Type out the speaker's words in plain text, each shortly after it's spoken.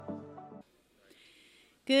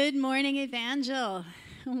Good morning, Evangel.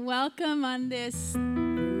 Welcome on this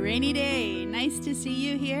rainy day. Nice to see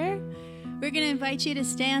you here. We're going to invite you to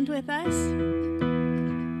stand with us.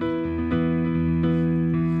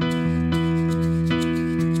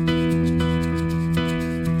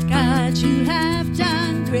 God, you have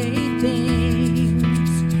done great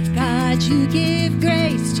things. God, you give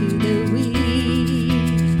grace to the weak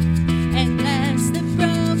and bless the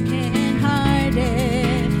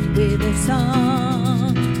broken-hearted with a song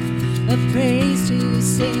of praise to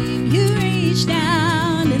sing. You reached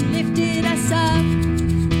down and lifted us up.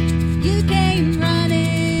 You came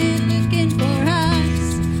running, looking for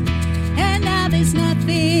us. And now there's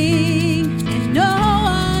nothing and no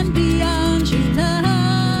one beyond your love.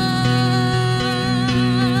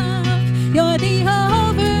 You're the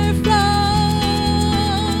overflow.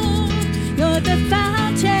 You're the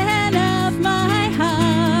fountain of my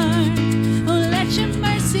heart. Oh, let your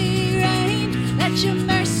mercy rain. Let your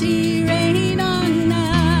mercy rain on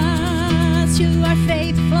us. You are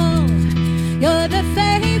faithful. You're the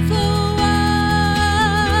faithful one.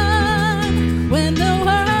 When the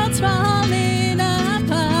world's falling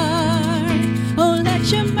apart, oh,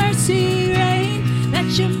 let your mercy rain.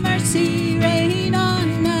 Let your mercy rain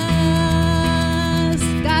on us.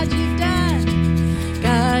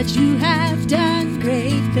 God, you have done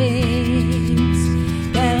great things.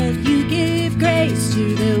 God, you give grace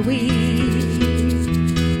to the weak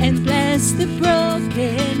and bless the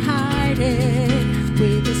broken-hearted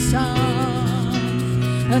with a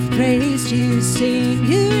song of praise to sing.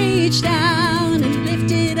 You reached down and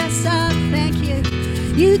lifted us up. Thank you.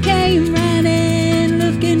 You came running,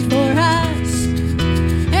 looking for us.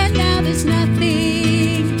 And now there's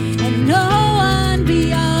nothing and no one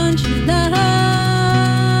beyond your love.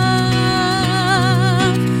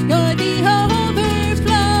 You're the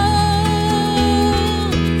overflow.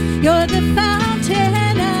 You're the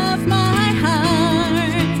fountain of my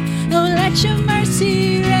heart. Oh, let your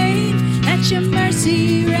mercy rain. Let your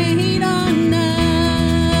mercy rain on us.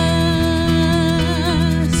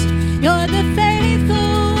 You're the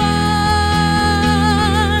faithful one.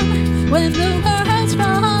 When the world's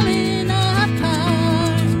falling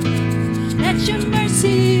apart, let your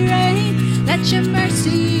mercy rain. Let your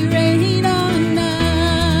mercy rain on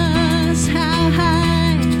us. How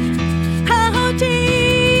high, how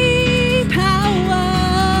deep, how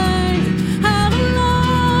wide, how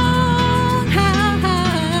long, how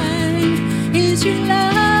high is your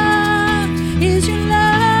love, is your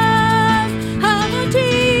love. How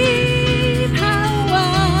deep, how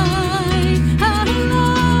wide, how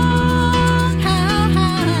long, how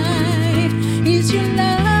high is your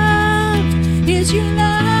love, is your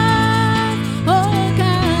love. Oh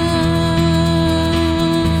God,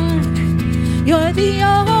 you're the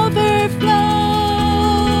overflow.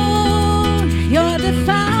 You're the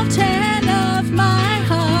fountain of my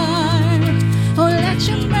heart. Oh, let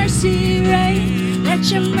your mercy rain. Let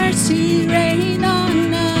your mercy rain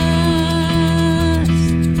on us.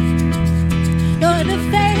 You're the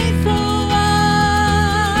faithful one.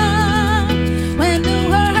 When the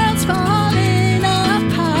world's falling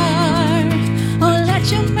apart, oh, let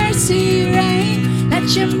your mercy rain.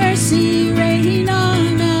 Let your mercy rain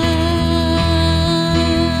on us.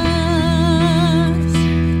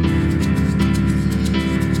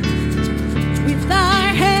 With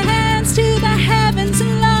our hands to the heavens,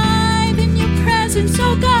 alive in your presence,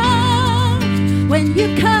 oh God. When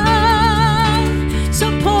you come, so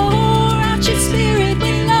pour out your spirit.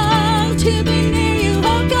 We long to be near you,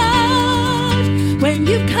 oh God. When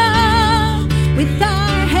you come, with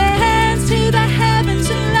our hands to the heavens,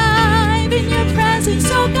 alive in your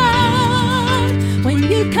presence, oh God. When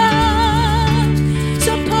you come,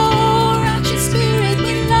 so pour out your spirit.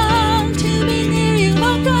 We long to be near you,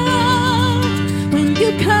 oh God. When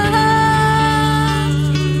you come,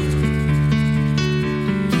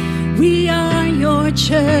 we are your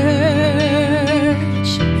church.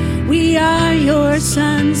 We are your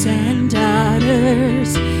sons and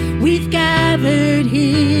daughters. We've gathered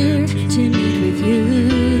here to meet with you.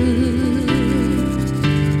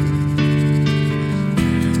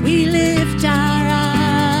 We lift our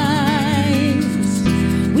eyes.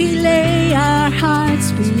 We lay our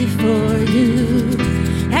hearts before you,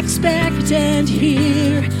 expectant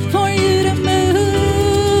here for you to move.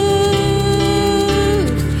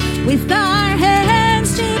 With our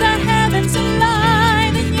hands to the heavens,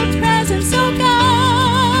 alive in your presence, oh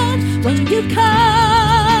God. When you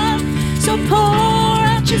come, so pour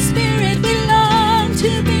out your spirit. We long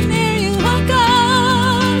to be near you, oh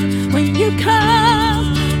God. When you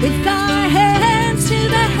come, with our hands to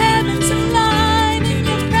the heavens, alive in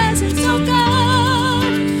your presence, oh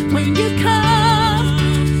God. When you come,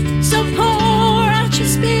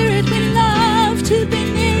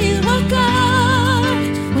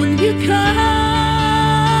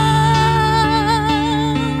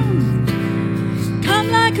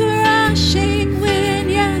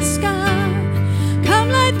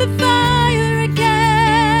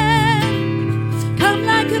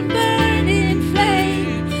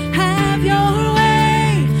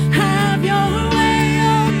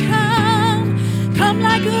 Come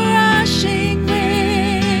like a rushing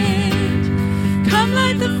wind. Come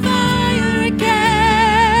like the fire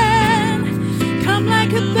again. Come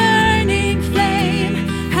like a burning flame.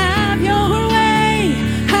 Have your way,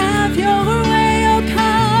 oh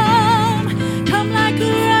come. Come like a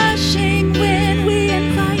rushing wind, we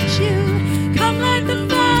invite you. Come like the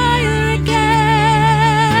fire again.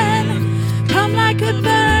 Come like a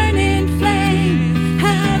burning flame.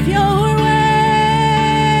 Have your way.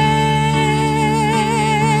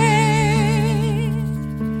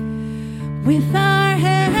 With our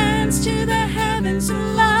hands to the heavens,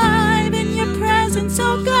 alive in your presence,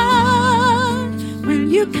 oh God. When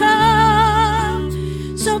you come,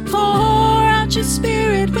 so pour out your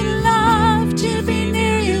spirit. We love to be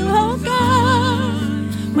near you, oh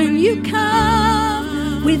God. When you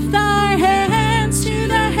come, with our hands to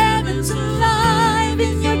the heavens, alive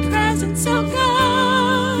in your presence, oh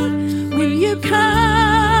God. When you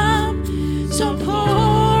come, so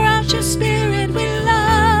pour out your spirit. We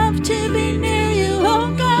love to be near you,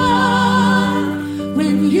 oh God.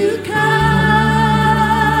 When you come.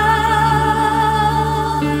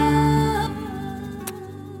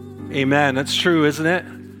 Amen. That's true, isn't it?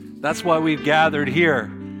 That's why we've gathered here.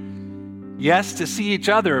 Yes, to see each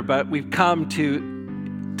other, but we've come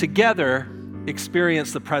to together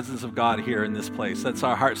experience the presence of God here in this place. That's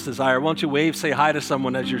our heart's desire. Won't you wave, say hi to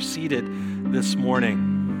someone as you're seated this morning?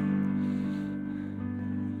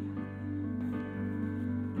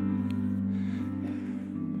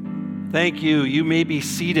 Thank you. You may be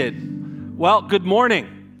seated. Well, good morning.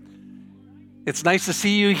 It's nice to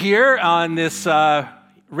see you here on this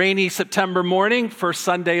rainy September morning, first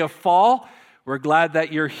Sunday of fall. We're glad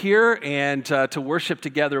that you're here and to worship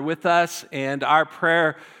together with us. And our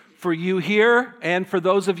prayer for you here and for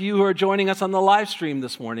those of you who are joining us on the live stream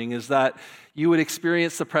this morning is that you would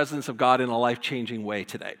experience the presence of God in a life-changing way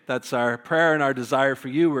today. That's our prayer and our desire for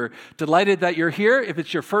you. We're delighted that you're here. If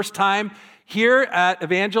it's your first time here at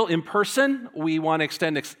Evangel in person, we want to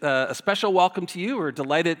extend a special welcome to you. We're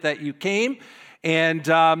delighted that you came. And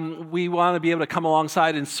we want to be able to come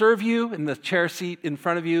alongside and serve you. In the chair seat in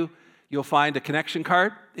front of you, you'll find a connection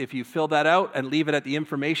card. If you fill that out and leave it at the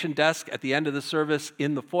information desk at the end of the service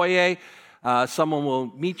in the foyer, someone will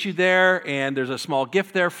meet you there, and there's a small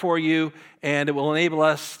gift there for you, and it will enable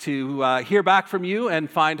us to hear back from you and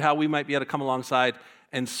find how we might be able to come alongside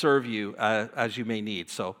and serve you as you may need.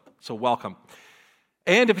 So welcome.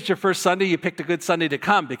 And if it's your first Sunday, you picked a good Sunday to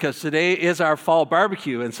come because today is our fall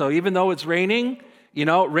barbecue. And so even though it's raining,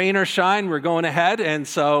 rain or shine, we're going ahead. And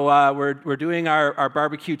so we're doing our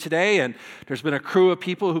barbecue today. And there's been a crew of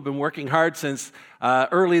people who've been working hard since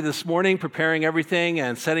early this morning, preparing everything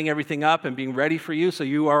and setting everything up and being ready for you. So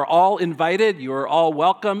you are all invited. You are all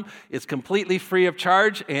welcome. It's completely free of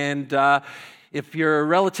charge. And if you're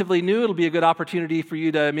relatively new, it'll be a good opportunity for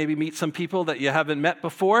you to maybe meet some people that you haven't met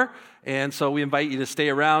before. And so we invite you to stay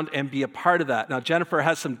around and be a part of that. Now, Jennifer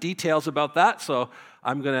has some details about that, so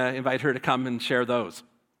I'm going to invite her to come and share those.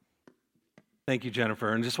 Thank you,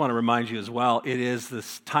 Jennifer. And just want to remind you as well, it is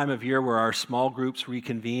this time of year where our small groups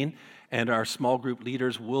reconvene, and our small group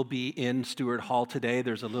leaders will be in Stewart Hall today.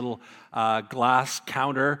 There's a little glass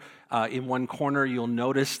counter in one corner you'll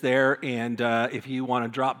notice there, and if you want to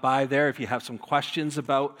drop by there, if you have some questions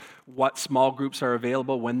about what small groups are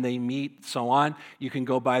available, when they meet, so on, you can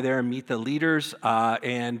go by there and meet the leaders,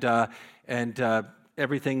 and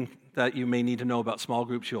everything that you may need to know about small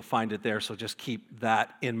groups, you'll find it there, so just keep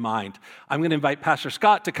that in mind. I'm going to invite Pastor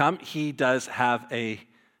Scott to come. He does have an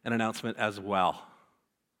announcement as well.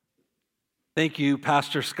 Thank you,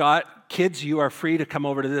 Pastor Scott. Kids, you are free to come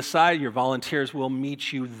over to this side. Your volunteers will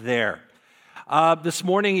meet you there. This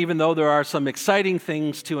morning, even though there are some exciting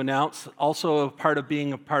things to announce, also part of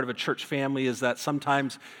being a part of a church family is that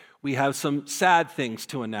sometimes we have some sad things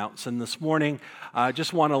to announce. And this morning, I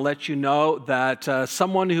just want to let you know that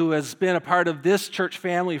someone who has been a part of this church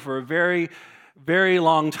family for a very, very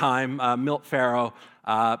long time, Milt Farrow,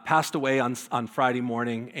 passed away on Friday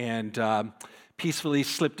morning and peacefully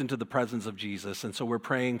slipped into the presence of Jesus. And so we're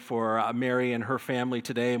praying for Mary and her family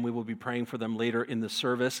today, and we will be praying for them later in the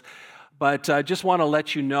service. But I just want to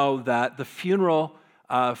let you know that the funeral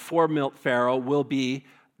for Milt Farrow will be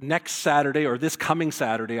next Saturday, or this coming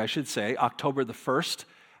Saturday, I should say, October the 1st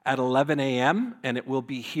at 11 a.m., and it will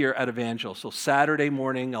be here at Evangel. So Saturday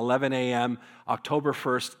morning, 11 a.m., October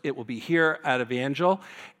 1st, it will be here at Evangel.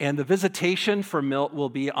 And the visitation for Milt will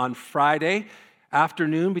be on Friday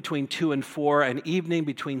afternoon between 2 and 4, and evening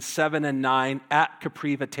between 7 and 9 at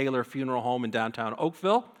Capriva Taylor Funeral Home in downtown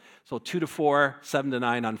Oakville. So 2 to 4, 7 to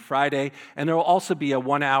 9 on Friday. And there will also be a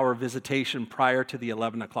 1-hour visitation prior to the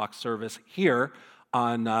 11 o'clock service here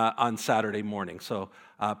on Saturday morning. So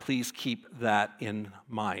please keep that in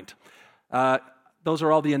mind. Those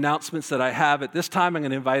are all the announcements that I have. At this time, I'm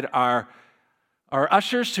going to invite our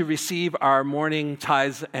ushers to receive our morning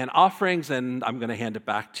tithes and offerings, and I'm going to hand it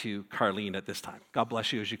back to Carlene at this time. God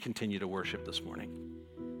bless you as you continue to worship this morning.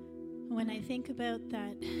 When I think about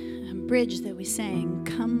that bridge that we sang,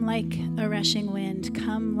 "Come like a rushing wind,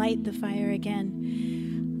 come light the fire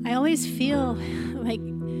again," I always feel like,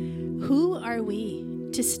 who are we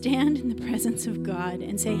to stand in the presence of God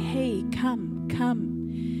and say, "Hey, come, come"?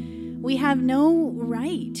 We have no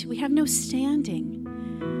right, we have no standing.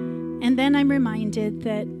 And then I'm reminded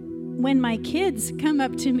that when my kids come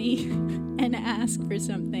up to me and ask for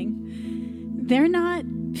something, they're not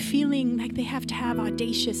feeling like they have to have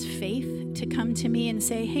audacious faith to come to me and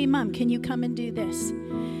say, "Hey, Mom, can you come and do this?"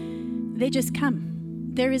 They just come.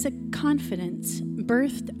 There is a confidence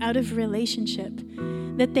birthed out of relationship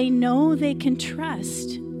that they know they can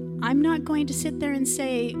trust. I'm not going to sit there and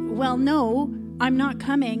say, "Well, no, I'm not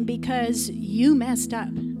coming because you messed up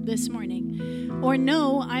this morning." Or,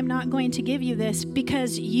 "No, I'm not going to give you this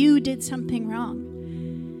because you did something wrong."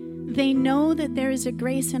 They know that there is a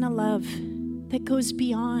grace and a love that goes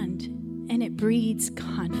beyond, and it breeds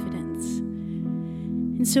confidence.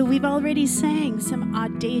 And so we've already sang some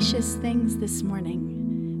audacious things this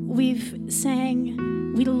morning. We've sang,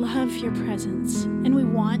 "We love your presence, and we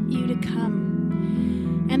want you to come."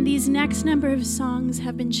 And these next number of songs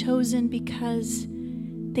have been chosen because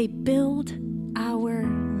they build our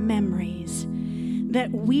memories,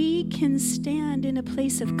 that we can stand in a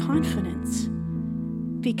place of confidence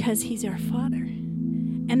because he's our Father.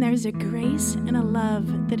 And there's a grace and a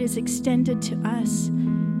love that is extended to us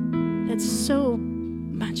that's so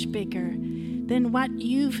much bigger than what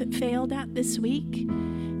you've failed at this week,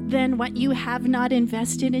 than what you have not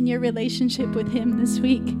invested in your relationship with him this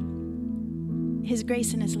week. His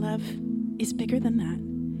grace and his love is bigger than that.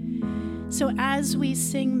 So as we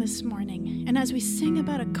sing this morning, and as we sing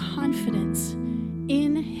about a confidence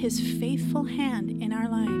in his faithful hand in our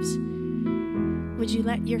lives, would you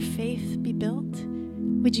let your faith be built?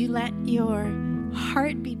 Would you let your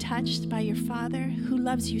heart be touched by your Father who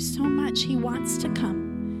loves you so much? He wants to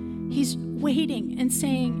come. He's waiting and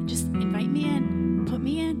saying, "Just invite me in, put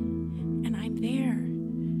me in, and I'm there."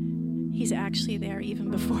 He's actually there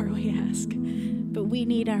even before we ask, but we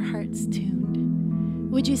need our hearts tuned.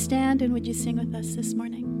 Would you stand and would you sing with us this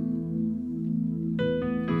morning?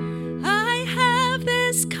 I have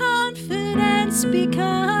this confidence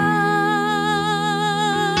because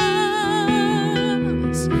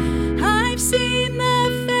I've seen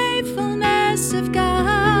the faithfulness of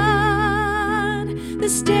God, the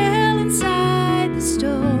still inside the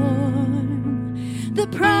storm, the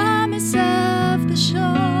promise of the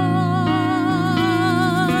shore.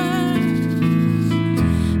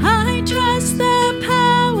 I trust the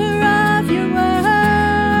power of your word,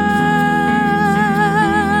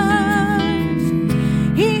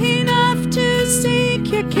 enough to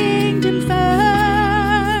seek your kingdom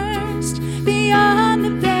first, beyond the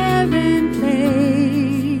barren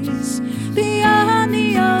place, beyond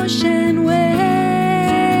the ocean waves.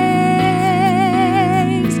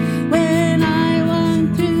 When I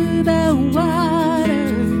walk through the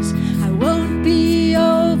waters,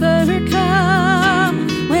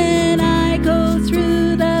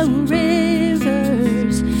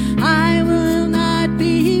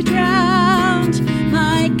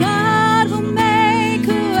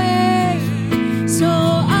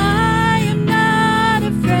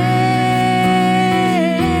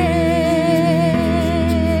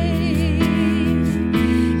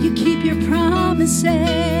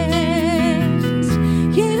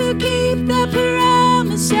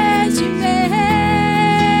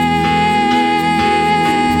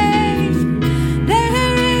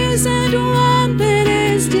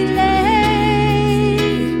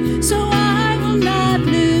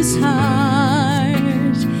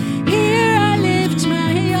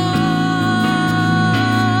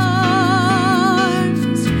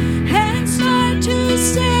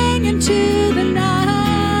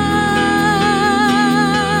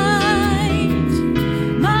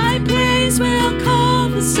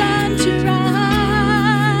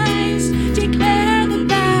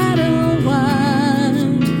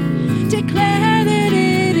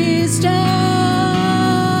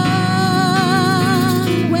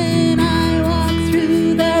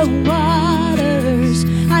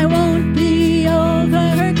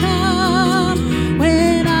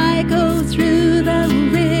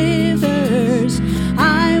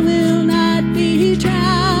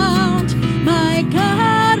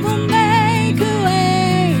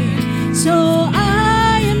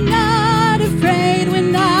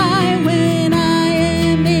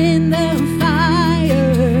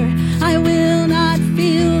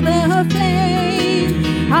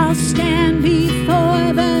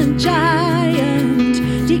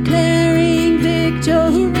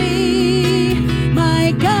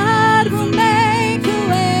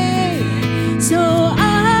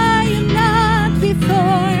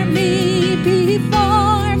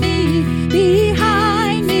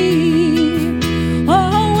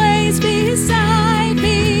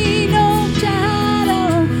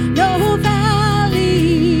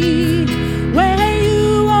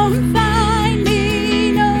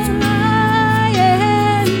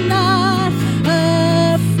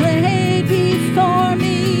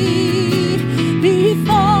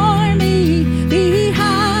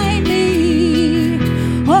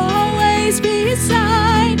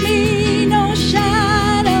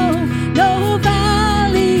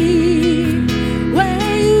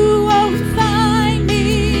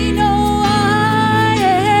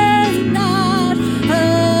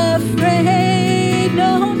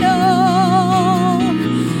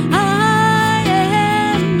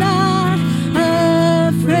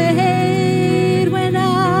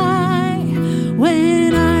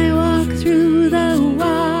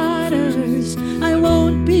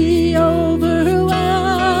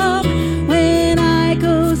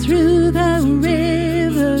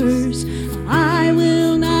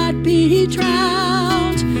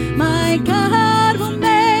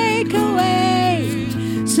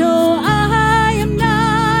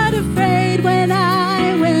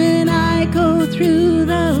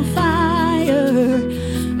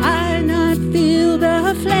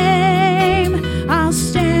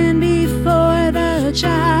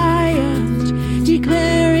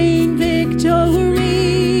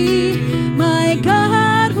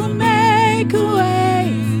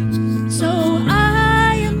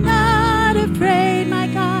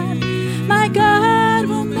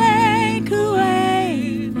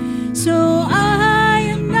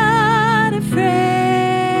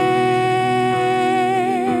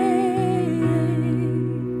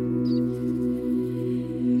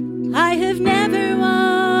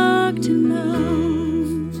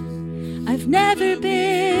 never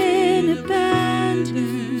been abandoned.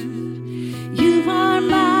 You are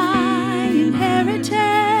my inheritance.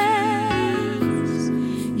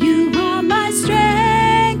 You are my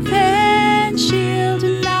strength and shield,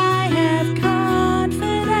 and I have confidence.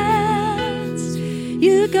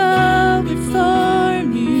 You go before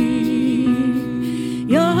me.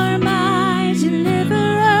 You're my deliverer.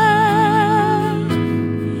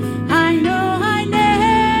 I know I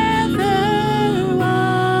never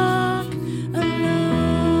walk alone.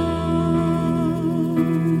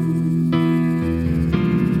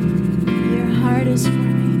 Your heart is for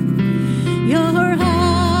me. Your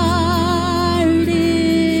heart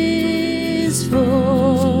is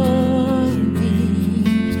for me.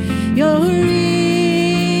 Your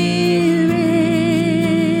ear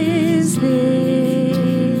is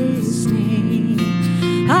listening.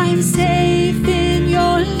 I'm safe in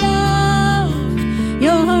your love.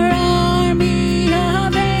 Your army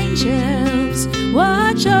of angels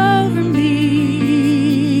watch over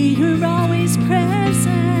me. You're always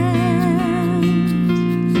present.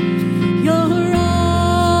 You're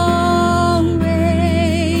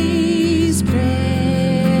always present.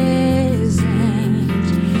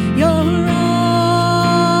 You're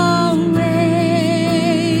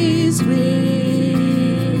always with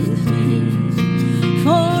me.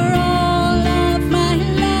 For all of my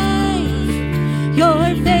life,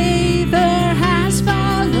 your favor has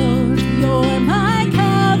followed. You're my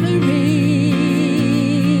covering.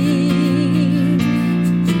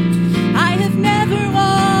 I have never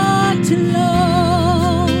walked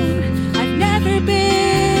alone. I've never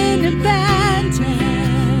been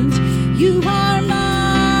abandoned. You are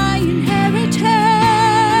my inheritance.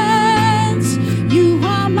 You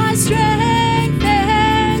are my strength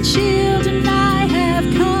and shield, and I have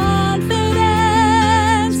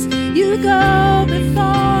confidence. You go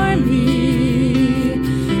before me.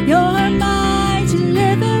 You're my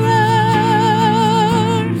deliverer.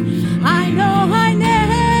 I know I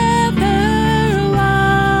never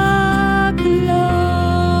walk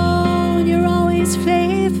alone. You're always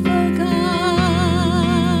faithful, God.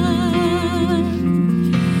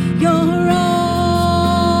 You're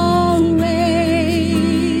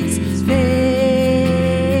always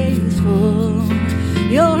faithful.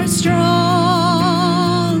 You're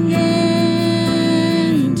strong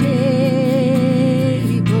and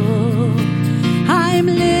able. I'm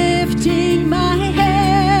lifting my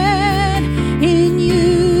head. In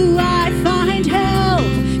you I find help.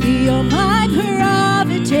 You're my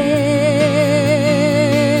providence.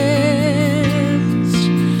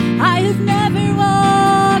 I have never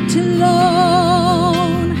walked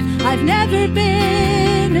alone. I've never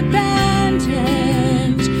been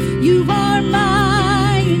abandoned. You are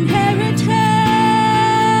my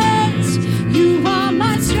inheritance. You are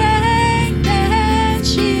my strength and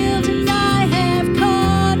shield, and I have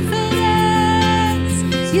confidence.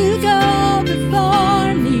 You go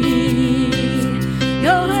before me.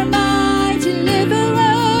 You're my deliverer.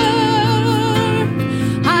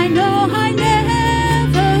 I know I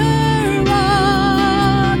never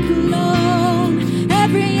walk alone.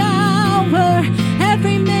 Every hour,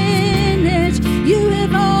 every minute, you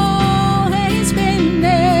have always been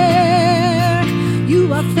there.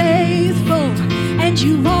 You are faithful, and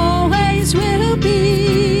you always will be.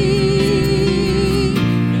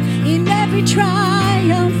 In every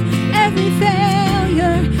triumph, every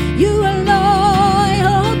failure, you are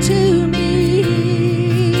loyal to me.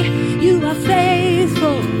 You are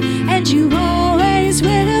faithful, and you always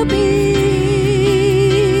will be.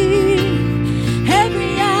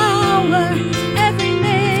 Every hour, every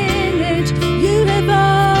minute, you have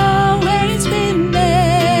always been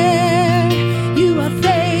there. You are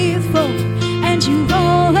faithful, and you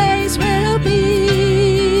always will be.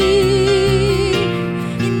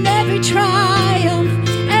 In every triumph,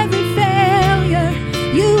 every failure,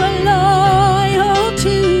 you are loyal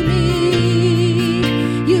to me.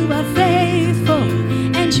 You are faithful,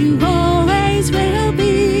 and you always will be.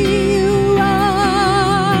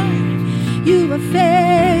 You are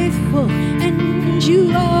faithful, and you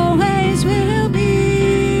always will be.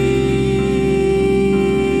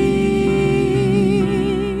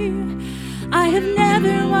 I have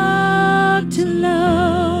never walked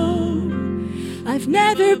alone. I've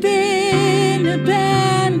never been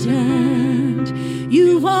abandoned.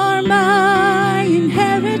 You are my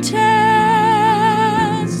inheritance.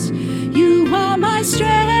 You are my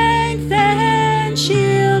strength and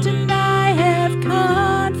shield, and I have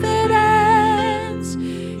confidence.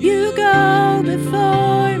 You go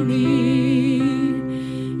before me.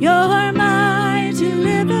 You're my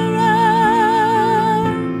deliverer.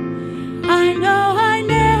 I know I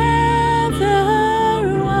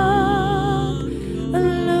never walk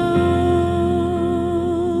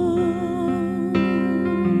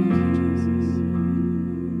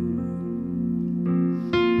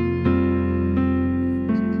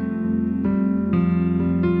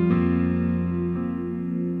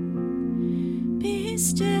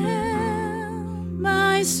still,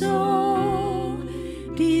 my soul,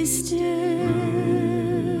 be still.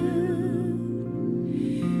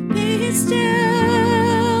 Be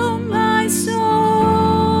still, my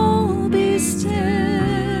soul, be still.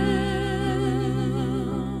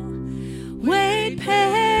 Wait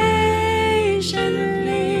patiently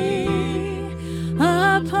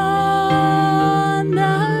upon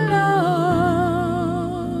the Lord,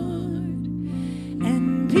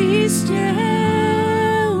 and be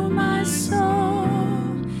still, my soul,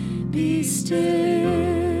 be still.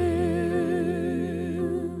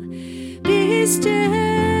 Be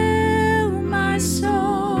still, my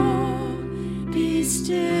soul, be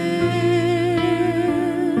still.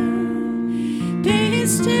 Be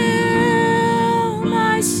still,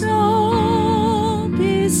 my soul,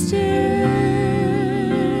 be still.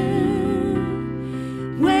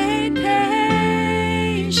 Wait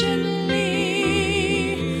patiently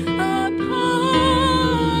upon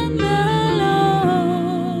the Lord,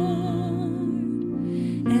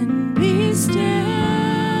 and be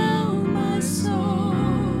still, my soul,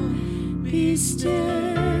 be still.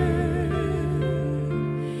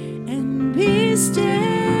 And be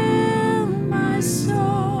still, my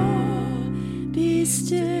soul, be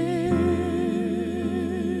still.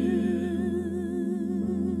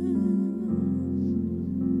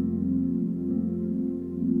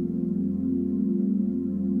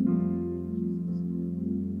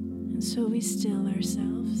 And so we still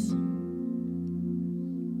ourselves.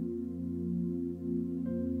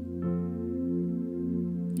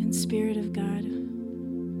 And Spirit of God,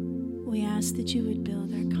 we ask that you would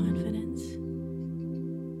build our confidence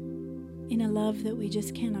in a love that we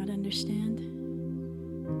just cannot understand,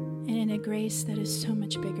 and in a grace that is so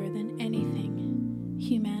much bigger than anything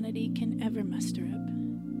humanity can ever muster up.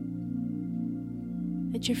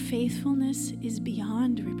 That your faithfulness is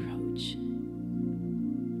beyond reproach.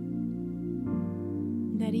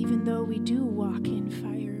 That even though we do walk in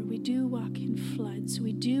fire, we do walk in floods,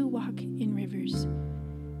 we do walk in rivers,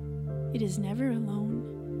 it is never alone,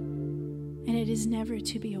 and it is never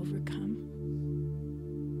to be overcome.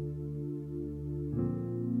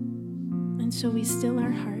 And so we still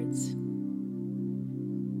our hearts,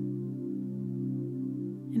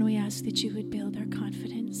 and we ask that you would build our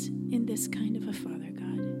confidence in this kind of a Father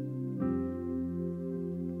God.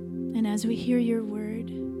 And as we hear your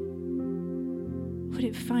word, would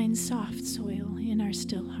it find soft soil in our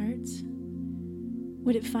still hearts?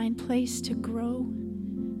 Would it find place to grow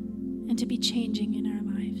and to be changing in our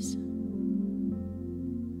lives?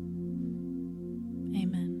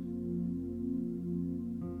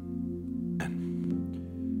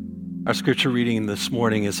 Our scripture reading this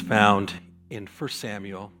morning is found in 1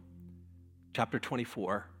 Samuel chapter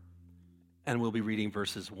 24, and we'll be reading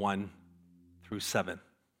verses 1 through 7.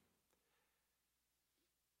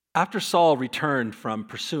 After Saul returned from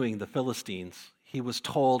pursuing the Philistines, he was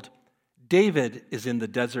told, "David is in the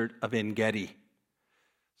desert of En-Gedi."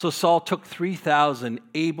 So Saul took 3,000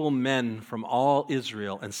 able men from all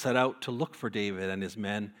Israel and set out to look for David and his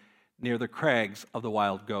men near the crags of the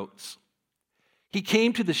wild goats. He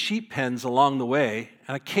came to the sheep pens along the way,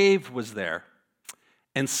 and a cave was there,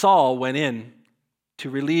 and Saul went in to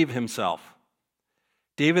relieve himself.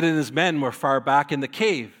 David and his men were far back in the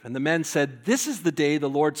cave, and the men said, "This is the day the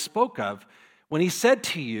Lord spoke of, when he said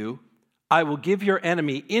to you, 'I will give your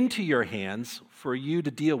enemy into your hands for you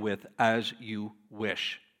to deal with as you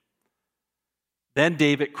wish.'" Then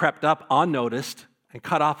David crept up unnoticed and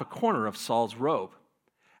cut off a corner of Saul's robe.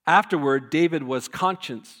 Afterward, David was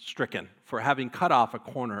conscience-stricken for having cut off a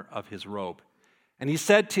corner of his robe. And he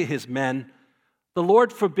said to his men, "The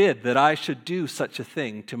Lord forbid that I should do such a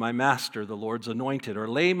thing to my master, the Lord's anointed, or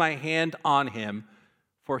lay my hand on him,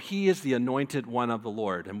 for he is the anointed one of the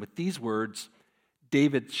Lord." And with these words,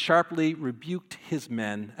 David sharply rebuked his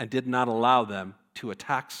men and did not allow them to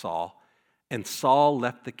attack Saul. And Saul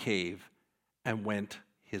left the cave and went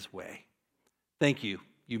his way. Thank you.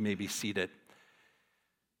 You may be seated.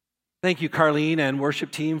 Thank you, Carlene and worship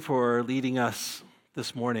team, for leading us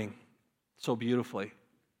this morning so beautifully.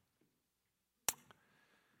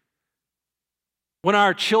 When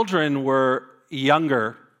our children were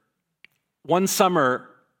younger, one summer,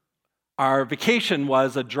 our vacation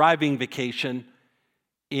was a driving vacation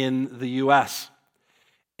in the U.S.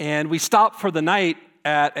 And we stopped for the night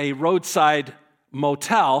at a roadside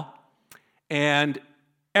motel, and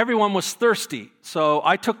everyone was thirsty. So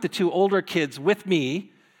I took the two older kids with me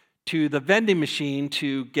to the vending machine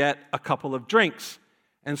to get a couple of drinks.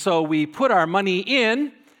 And so we put our money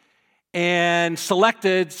in and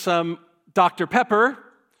selected some Dr. Pepper,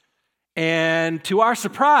 and to our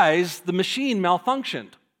surprise, the machine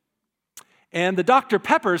malfunctioned. And the Dr.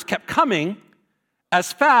 Peppers kept coming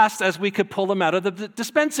as fast as we could pull them out of the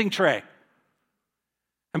dispensing tray.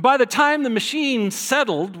 And by the time the machine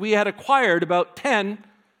settled, we had acquired about 10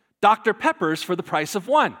 Dr. Peppers for the price of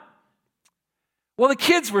one. Well, the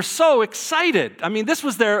kids were so excited. I mean, this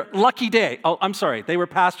was their lucky day. Oh, I'm sorry, they were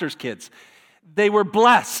pastors' kids. They were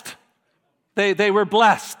blessed. They were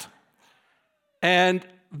blessed. And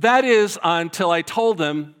that is until I told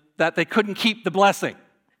them that they couldn't keep the blessing.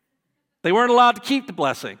 They weren't allowed to keep the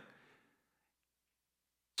blessing.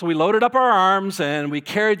 So we loaded up our arms and we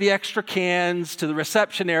carried the extra cans to the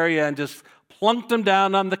reception area and just plunked them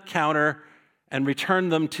down on the counter and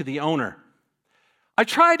returned them to the owner. I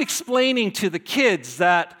tried explaining to the kids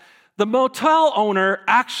that the motel owner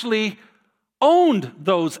actually owned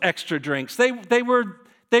those extra drinks. They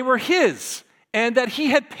were his, and that he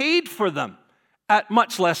had paid for them at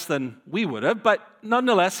much less than we would have, but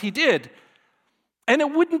nonetheless he did. And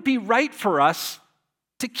it wouldn't be right for us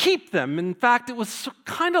to keep them. In fact, it was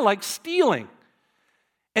kind of like stealing.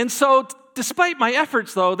 And so, despite my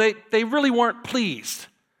efforts, though, they really weren't pleased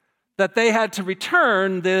that they had to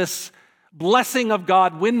return this blessing of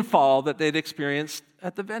God windfall that they'd experienced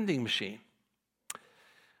at the vending machine.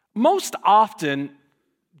 Most often,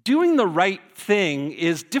 doing the right thing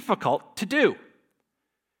is difficult to do,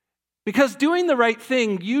 because doing the right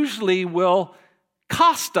thing usually will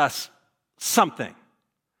cost us something.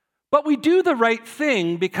 But we do the right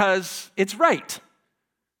thing because it's right,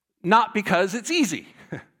 not because it's easy.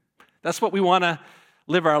 That's what we want to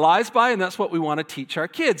live our lives by, and that's what we want to teach our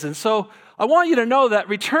kids. And so I want you to know that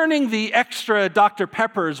returning the extra Dr.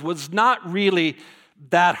 Peppers was not really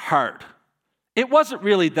that hard. It wasn't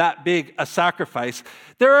really that big a sacrifice.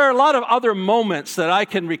 There are a lot of other moments that I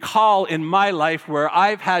can recall in my life where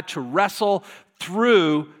I've had to wrestle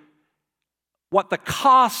through what the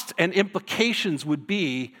cost and implications would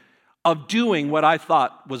be of doing what I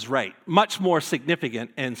thought was right, much more significant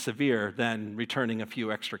and severe than returning a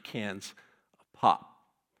few extra cans of pop.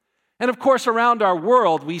 And of course, around our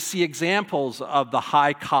world, we see examples of the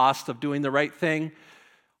high cost of doing the right thing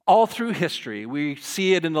all through history. We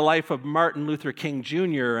see it in the life of Martin Luther King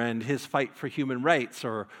Jr. and his fight for human rights,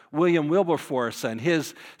 or William Wilberforce and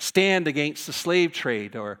his stand against the slave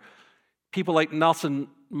trade, or people like Nelson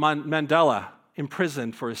Mandela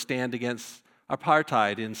imprisoned for his stand against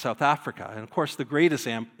apartheid in South Africa. And of course, the greatest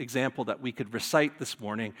example that we could recite this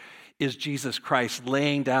morning is Jesus Christ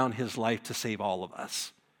laying down his life to save all of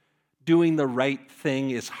us. Doing the right thing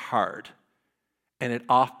is hard, and it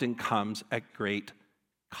often comes at great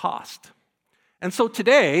cost. And so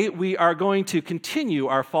today, we are going to continue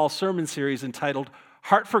our fall sermon series entitled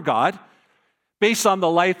Heart for God, based on the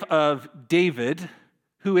life of David,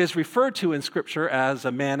 who is referred to in Scripture as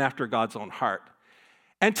a man after God's own heart.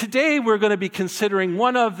 And today we're going to be considering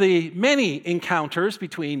one of the many encounters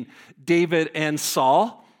between David and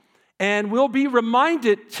Saul. And we'll be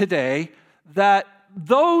reminded today that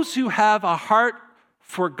those who have a heart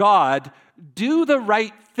for God do the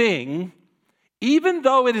right thing, even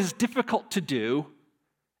though it is difficult to do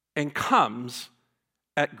and comes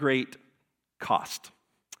at great cost.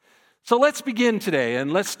 So let's begin today,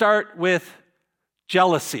 and let's start with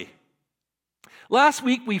jealousy. Last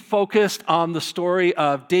week, we focused on the story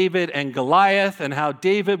of David and Goliath and how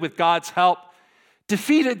David, with God's help,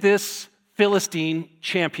 defeated this Philistine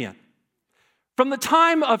champion. From the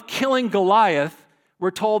time of killing Goliath,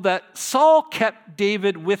 we're told that Saul kept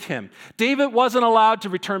David with him. David wasn't allowed to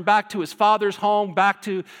return back to his father's home, back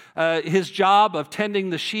to his job of tending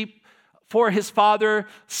the sheep for his father.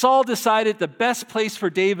 Saul decided the best place for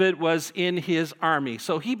David was in his army.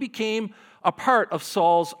 So he became a part of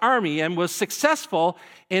Saul's army and was successful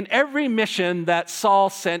in every mission that Saul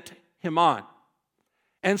sent him on.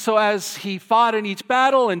 And so as he fought in each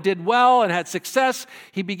battle and did well and had success,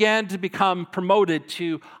 he began to become promoted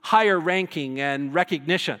to higher ranking and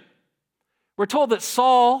recognition. We're told that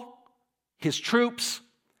Saul, his troops,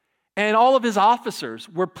 and all of his officers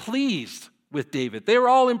were pleased with David. They were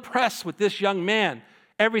all impressed with this young man,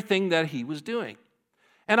 everything that he was doing.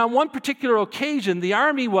 And on one particular occasion, the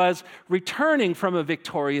army was returning from a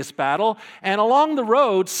victorious battle, and along the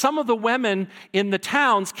road, some of the women in the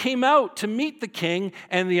towns came out to meet the king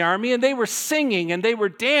and the army, and they were singing, and they were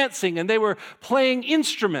dancing, and they were playing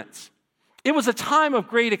instruments. It was a time of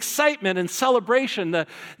great excitement and celebration.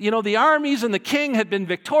 The armies and the king had been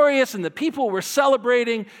victorious, and the people were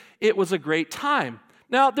celebrating. It was a great time.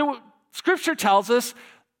 Now, Scripture tells us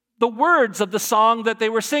the words of the song that they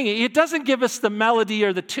were singing. It doesn't give us the melody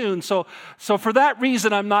or the tune, so for that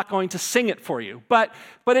reason, I'm not going to sing it for you. But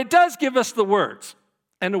it does give us the words,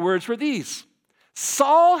 and the words were these: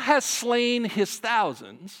 Saul has slain his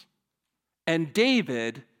thousands, and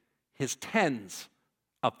David his tens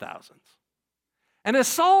of thousands. And as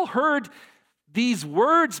Saul heard these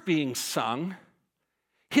words being sung,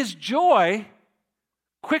 his joy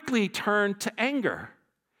quickly turned to anger.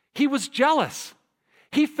 He was jealous.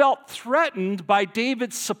 He felt threatened by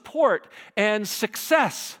David's support and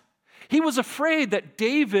success. He was afraid that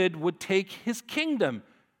David would take his kingdom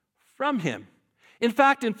from him. In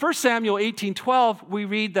fact, in 1 Samuel 18:12, we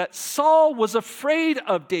read that Saul was afraid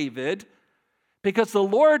of David because the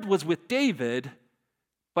Lord was with David,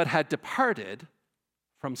 but had departed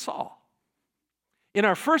from Saul. In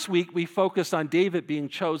our first week, we focused on David being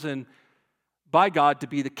chosen by God to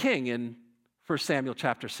be the king in 1 Samuel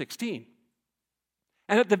chapter 16.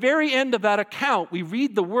 And at the very end of that account, we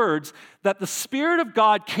read the words that the Spirit of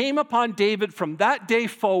God came upon David from that day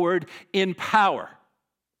forward in power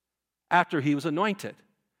after he was anointed.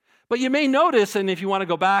 But you may notice, and if you want to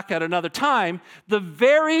go back at another time, the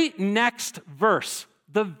very next verse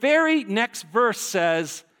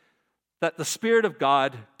says that the Spirit of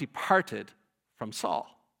God departed from Saul.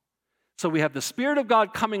 So we have the Spirit of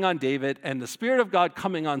God coming on David and the Spirit of God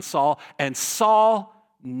coming on Saul, and Saul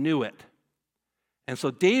knew it. And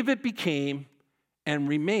so David became and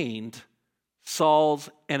remained Saul's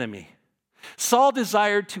enemy. Saul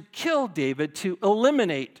desired to kill David to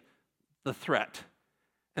eliminate the threat.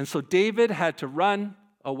 And so David had to run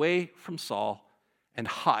away from Saul and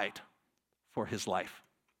hide for his life.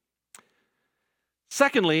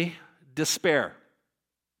 Secondly, despair.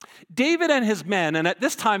 David and his men, and at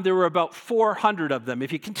this time there were about 400 of them.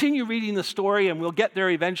 If you continue reading the story, and we'll get there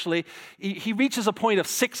eventually, he reaches a point of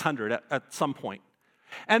 600 at some point.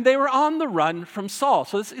 And they were on the run from Saul.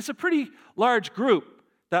 So it's a pretty large group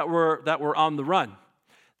that were on the run.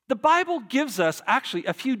 The Bible gives us actually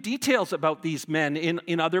a few details about these men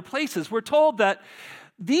in other places. We're told that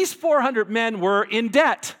these 400 men were in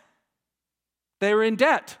debt. They were in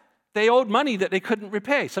debt. They owed money that they couldn't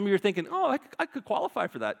repay. Some of you are thinking, oh, I could qualify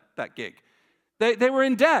for that gig. They were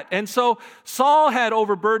in debt. And so Saul had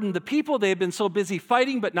overburdened the people. They had been so busy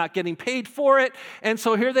fighting but not getting paid for it. And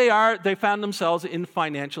so here they are. They found themselves in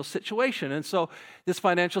financial situation. And so this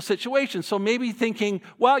financial situation. So maybe thinking,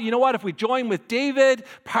 well, you know what? If we join with David,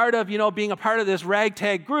 part of, being a part of this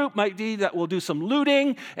ragtag group might be that we'll do some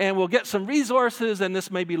looting and we'll get some resources and this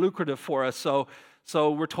may be lucrative for us. So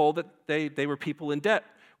we're told that they were people in debt.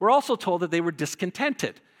 We're also told that they were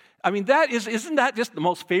discontented. I mean, isn't that just the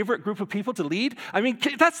most favorite group of people to lead? I mean,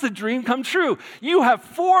 that's the dream come true. You have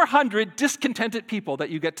 400 discontented people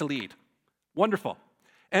that you get to lead. Wonderful.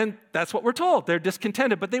 And that's what we're told. They're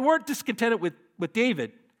discontented, but they weren't discontented with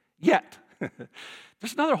David yet.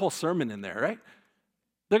 There's another whole sermon in there, right?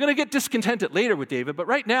 They're going to get discontented later with David, but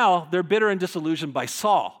right now they're bitter and disillusioned by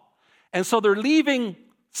Saul. And so they're leaving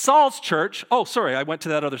Saul's church. Oh, sorry, I went to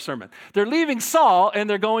that other sermon. They're leaving Saul and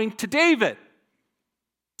they're going to David.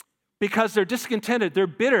 Because they're discontented, they're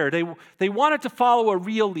bitter. They wanted to follow a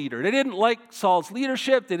real leader. They didn't like Saul's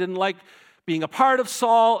leadership. They didn't like being a part of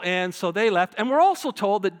Saul, and so they left. And we're also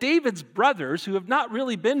told that David's brothers, who have not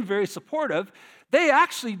really been very supportive, they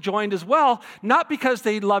actually joined as well, not because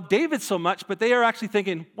they love David so much, but they are actually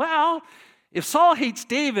thinking, well, if Saul hates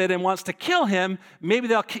David and wants to kill him, maybe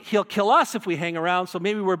he'll kill us if we hang around, so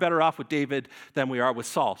maybe we're better off with David than we are with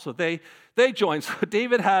Saul. So they joined. So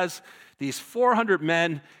David has these 400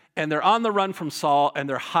 men, and they're on the run from Saul, and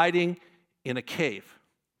they're hiding in a cave.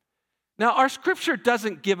 Now, our scripture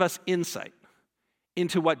doesn't give us insight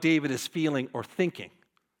into what David is feeling or thinking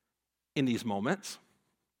in these moments,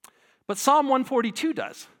 but Psalm 142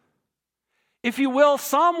 does. If you will,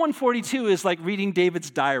 Psalm 142 is like reading David's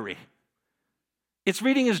diary. It's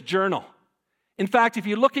reading his journal. In fact, if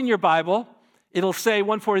you look in your Bible, it'll say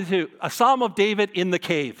 142, a Psalm of David in the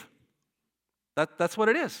cave. That's what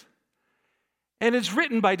it is. And it's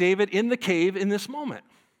written by David in the cave in this moment.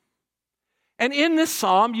 And in this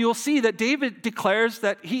psalm, you'll see that David declares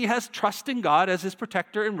that he has trust in God as his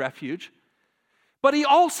protector and refuge. But he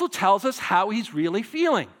also tells us how he's really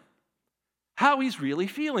feeling. How he's really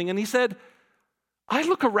feeling. And he said, I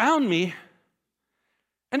look around me,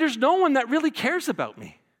 and there's no one that really cares about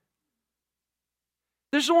me.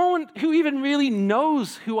 There's no one who even really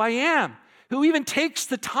knows who I am, who even takes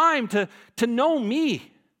the time to know me.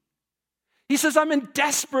 He says, I'm in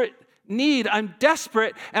desperate need. I'm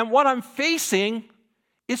desperate, and what I'm facing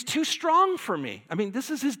is too strong for me. I mean, this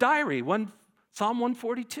is his diary, Psalm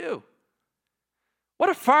 142. What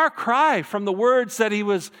a far cry from the words that he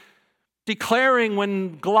was declaring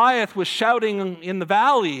when Goliath was shouting in the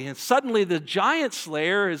valley, and suddenly the giant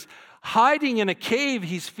slayer is hiding in a cave.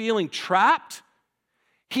 He's feeling trapped.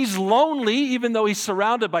 He's lonely, even though he's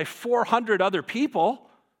surrounded by 400 other people.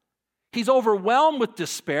 He's overwhelmed with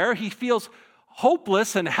despair. He feels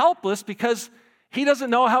hopeless and helpless because he doesn't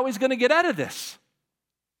know how he's going to get out of this.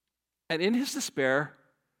 And in his despair,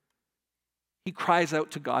 he cries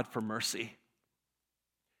out to God for mercy.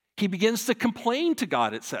 He begins to complain to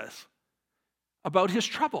God, it says, about his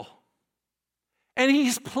trouble. And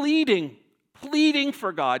he's pleading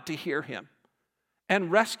for God to hear him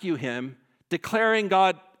and rescue him, declaring,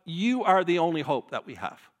 God, you are the only hope that we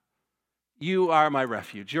have. You are my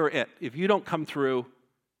refuge. You're it. If you don't come through,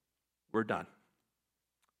 we're done.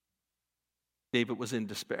 David was in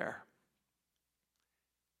despair.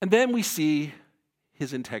 And then we see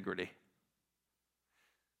his integrity.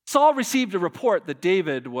 Saul received a report that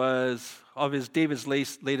David was of David's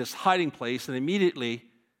latest hiding place, and immediately,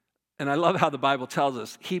 and I love how the Bible tells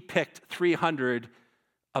us, he picked 300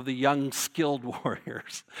 of the young, skilled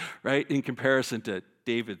warriors, right, in comparison to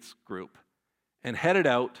David's group, and headed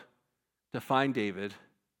out to find David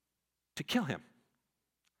to kill him.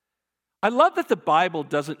 I love that the Bible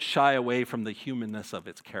doesn't shy away from the humanness of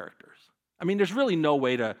its characters. I mean, there's really no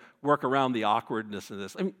way to work around the awkwardness of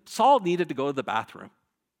this. I mean, Saul needed to go to the bathroom,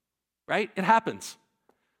 right? It happens.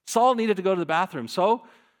 Saul needed to go to the bathroom, so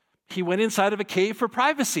he went inside of a cave for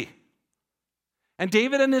privacy. And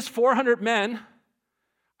David and his 400 men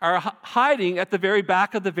are hiding at the very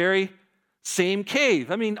back of the very same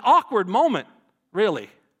cave. I mean, awkward moment, really.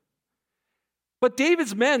 But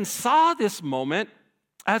David's men saw this moment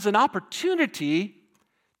as an opportunity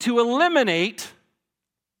to eliminate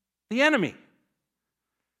the enemy.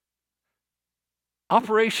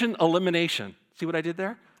 Operation Elimination. See what I did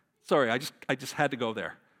there? Sorry, I just had to go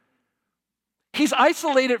there. He's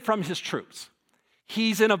isolated from his troops.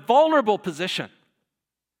 He's in a vulnerable position.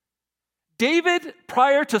 David,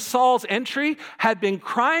 prior to Saul's entry, had been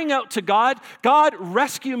crying out to God, God,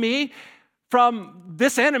 rescue me from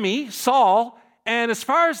this enemy, Saul. And as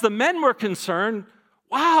far as the men were concerned,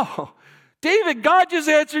 wow, David, God just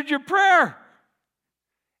answered your prayer.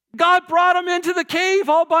 God brought him into the cave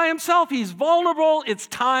all by himself. He's vulnerable. It's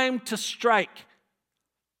time to strike.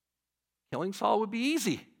 Killing Saul would be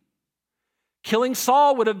easy. Killing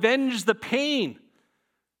Saul would avenge the pain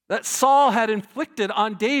that Saul had inflicted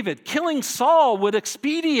on David. Killing Saul would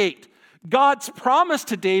expedite God's promise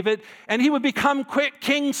to David, and he would become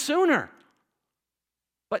king sooner.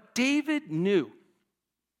 But David knew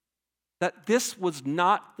that this was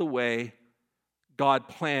not the way God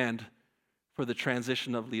planned for the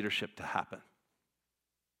transition of leadership to happen.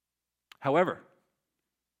 However,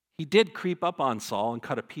 he did creep up on Saul and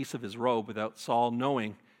cut a piece of his robe without Saul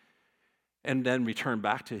knowing, and then return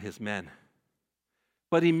back to his men.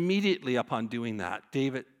 But immediately upon doing that,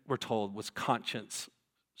 David, we're told, was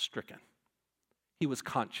conscience-stricken. He was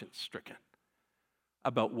conscience-stricken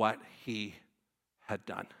about what he had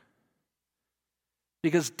done.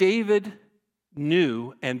 Because David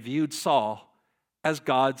knew and viewed Saul as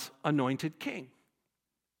God's anointed king.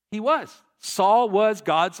 He was. Saul was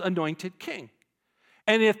God's anointed king.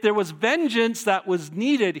 And if there was vengeance that was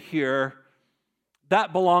needed here,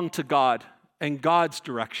 that belonged to God and God's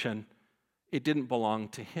direction. It didn't belong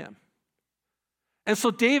to him. And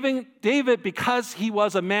so David, because he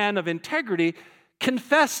was a man of integrity,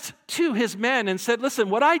 confessed to his men and said, listen,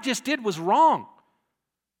 what I just did was wrong.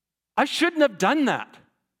 I shouldn't have done that.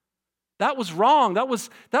 That was wrong. That was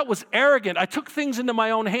arrogant. I took things into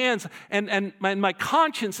my own hands, and my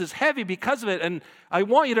conscience is heavy because of it, and I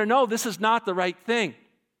want you to know this is not the right thing.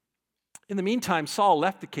 In the meantime, Saul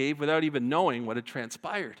left the cave without even knowing what had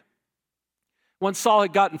transpired. Once Saul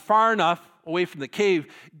had gotten far enough away from the cave,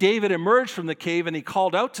 David emerged from the cave, and he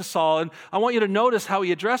called out to Saul, and I want you to notice how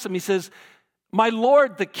he addressed him. He says, "My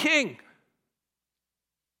Lord, the king."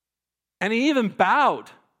 And he even bowed.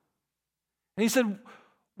 And he said,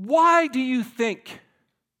 "Why do you think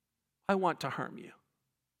I want to harm you?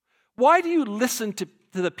 Why do you listen to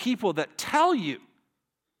the people that tell you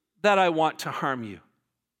that I want to harm you?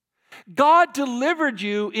 God delivered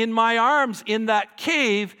you in my arms in that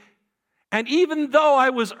cave, and even though I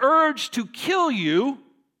was urged to kill you,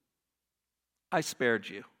 I spared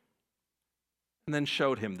you." And then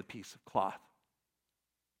showed him the piece of cloth.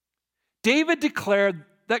 David declared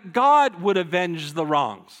that God would avenge the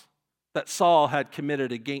wrongs that Saul had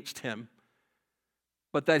committed against him,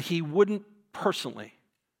 but that he wouldn't personally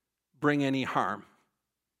bring any harm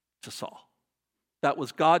to Saul. That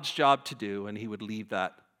was God's job to do, and he would leave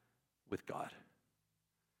that with God.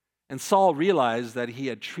 And Saul realized that he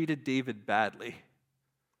had treated David badly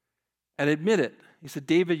and admitted, he said,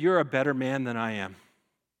 "David, you're a better man than I am.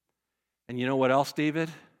 And you know what else,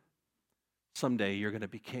 David? Someday you're going to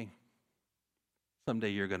be king. Someday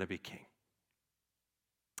you're going to be king."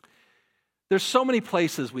 There's so many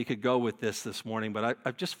places we could go with this morning, but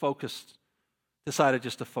I've decided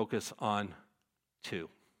just to focus on two.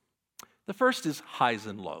 The first is highs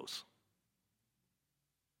and lows.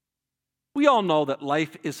 We all know that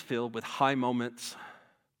life is filled with high moments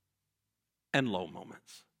and low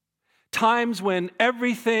moments. Times when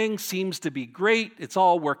everything seems to be great, it's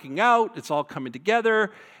all working out, it's all coming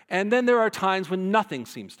together, and then there are times when nothing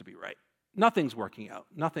seems to be right. Nothing's working out,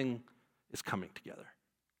 nothing is coming together.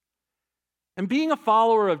 And being a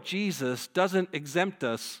follower of Jesus doesn't exempt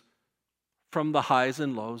us from the highs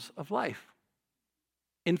and lows of life.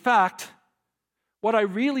 In fact, what I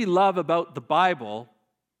really love about the Bible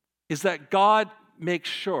is that God makes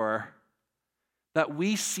sure that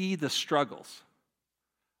we see the struggles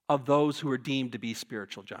of those who are deemed to be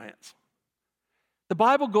spiritual giants. The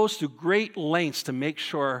Bible goes to great lengths to make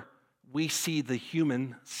sure we see the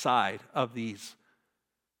human side of these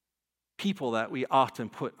people that we often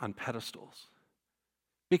put on pedestals.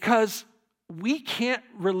 Because we can't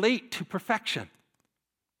relate to perfection.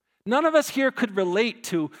 None of us here could relate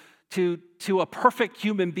to a perfect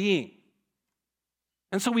human being.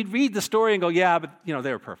 And so we'd read the story and go, yeah, but they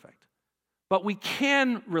were perfect. But we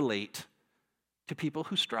can relate to people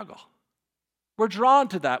who struggle. We're drawn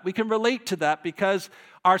to that. We can relate to that because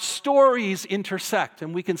our stories intersect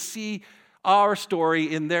and we can see our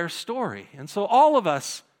story in their story. And so all of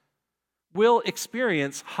us will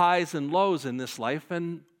experience highs and lows in this life,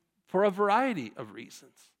 and for a variety of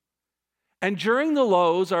reasons. And during the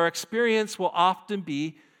lows, our experience will often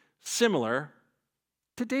be similar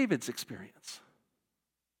to David's experience.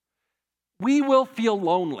 We will feel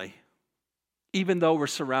lonely, even though we're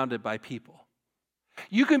surrounded by people.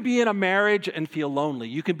 You can be in a marriage and feel lonely.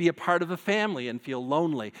 You can be a part of a family and feel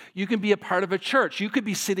lonely. You can be a part of a church. You could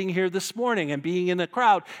be sitting here this morning and being in a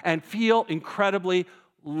crowd and feel incredibly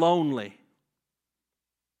lonely.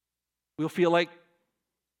 We'll feel like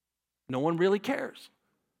no one really cares.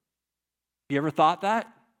 You ever thought that?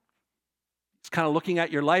 Just kind of looking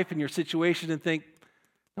at your life and your situation and think,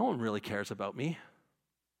 no one really cares about me.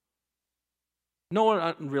 No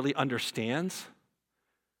one really understands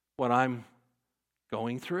what I'm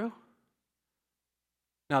going through.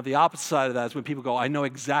 Now, the opposite side of that is when people go, I know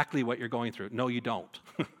exactly what you're going through. No, you don't.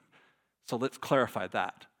 So let's clarify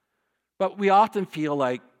that. But we often feel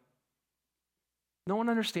like no one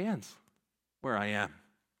understands where I am.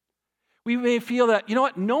 We may feel that,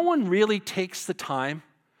 no one really takes the time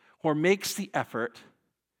or makes the effort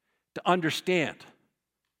to understand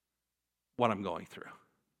what I'm going through.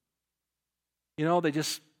 They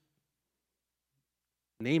just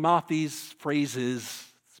name off these phrases,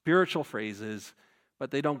 spiritual phrases,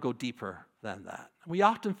 but they don't go deeper than that. We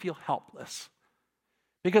often feel helpless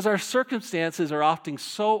because our circumstances are often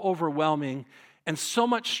so overwhelming and so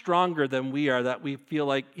much stronger than we are that we feel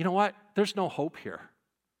like, there's no hope here.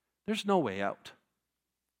 There's no way out.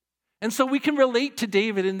 And so we can relate to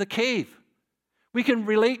David in the cave. We can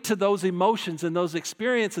relate to those emotions and those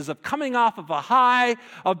experiences of coming off of a high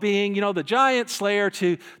of being, the giant slayer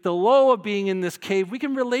to the low of being in this cave. We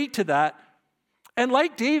can relate to that. And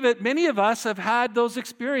like David, many of us have had those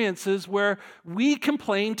experiences where we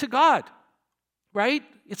complain to God, right?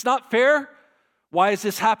 It's not fair. Why is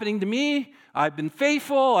this happening to me? I've been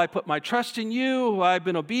faithful. I put my trust in you. I've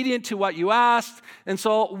been obedient to what you asked. And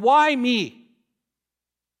so why me?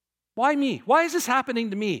 Why me? Why is this happening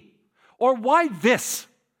to me? Or why this?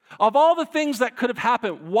 Of all the things that could have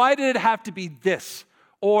happened, why did it have to be this?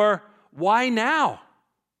 Or why now?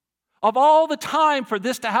 Of all the time for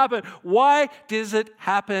this to happen, why does it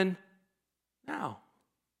happen now?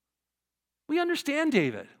 We understand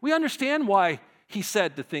David. We understand why he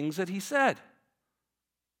said the things that he said.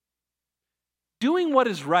 Doing what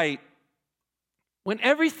is right when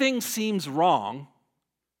everything seems wrong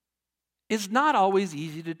is not always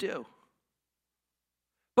easy to do.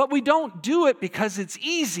 But we don't do it because it's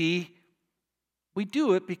easy. We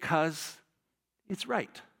do it because it's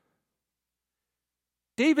right.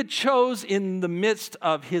 David chose in the midst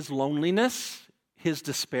of his loneliness, his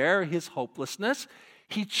despair, his hopelessness,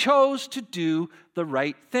 he chose to do the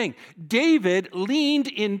right thing. David leaned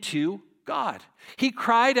into God. He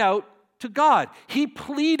cried out to God. He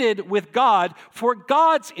pleaded with God for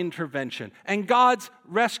God's intervention and God's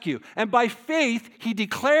rescue. And by faith, he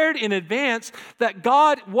declared in advance that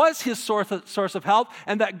God was his source of help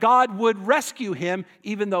and that God would rescue him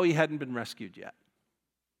even though he hadn't been rescued yet.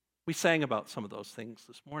 We sang about some of those things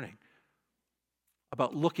this morning,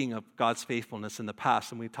 about looking at God's faithfulness in the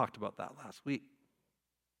past, and we talked about that last week.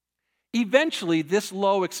 Eventually, this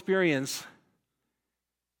low experience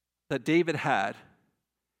that David had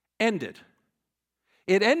ended.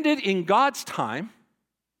 It ended in God's time,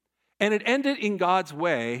 And it ended in God's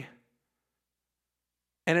way,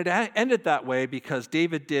 and it ended that way because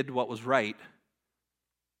David did what was right,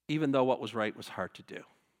 even though what was right was hard to do.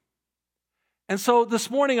 And so this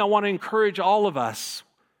morning I want to encourage all of us,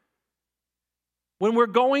 when we're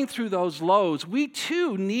going through those lows, we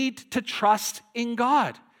too need to trust in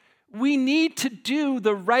God. We need to do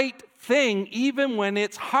the right thing even when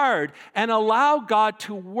it's hard and allow God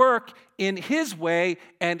to work in His way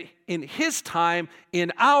and in His time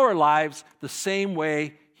in our lives the same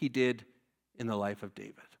way He did in the life of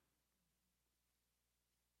David.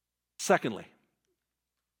 Secondly,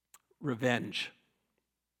 revenge.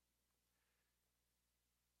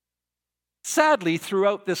 Sadly,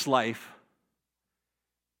 throughout this life,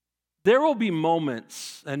 there will be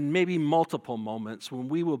moments, and maybe multiple moments, when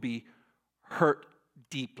we will be hurt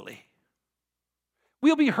deeply.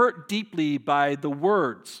 We'll be hurt deeply by the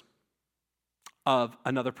words of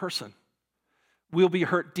another person. We'll be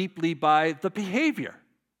hurt deeply by the behavior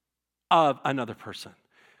of another person.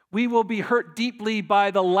 We will be hurt deeply by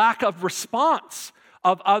the lack of response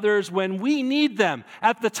of others when we need them,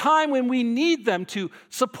 at the time when we need them to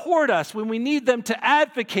support us, when we need them to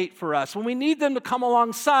advocate for us, when we need them to come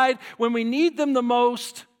alongside, when we need them the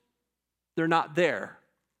most, they're not there.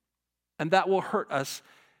 And that will hurt us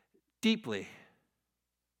deeply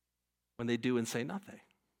when they do and say nothing.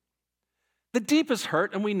 The deepest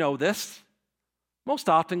hurt, and we know this, most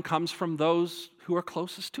often comes from those who are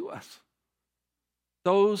closest to us,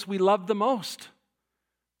 those we love the most,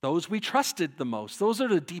 those we trusted the most. Those are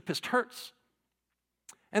the deepest hurts.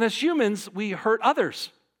 And as humans, we hurt others.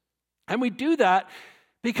 And we do that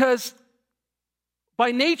because by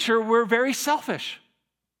nature, we're very selfish.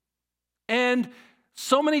 And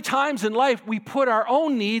so many times in life, we put our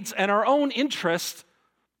own needs and our own interests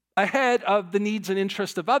ahead of the needs and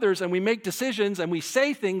interests of others, and we make decisions and we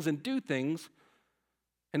say things and do things.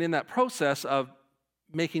 And in that process of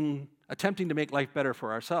attempting to make life better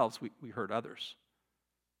for ourselves, we hurt others.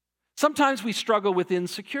 Sometimes we struggle with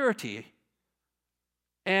insecurity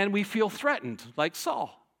and we feel threatened, like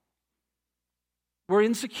Saul. We're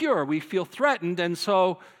insecure, we feel threatened, and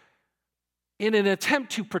so in an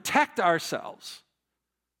attempt to protect ourselves,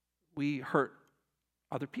 we hurt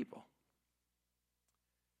other people.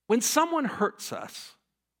 When someone hurts us,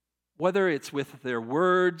 whether it's with their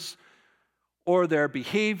words or their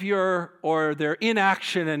behavior or their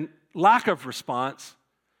inaction and lack of response,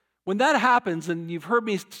 when that happens, and you've heard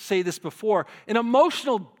me say this before, an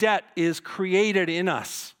emotional debt is created in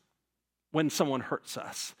us when someone hurts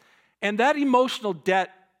us. And that emotional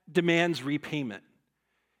debt demands repayment.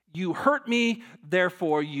 You hurt me,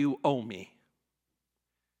 therefore you owe me.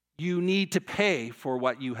 You need to pay for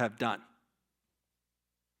what you have done.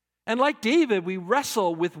 And like David, we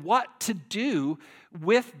wrestle with what to do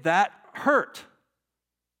with that hurt.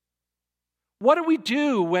 What do we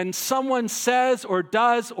do when someone says or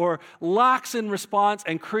does or lacks in response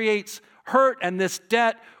and creates hurt and this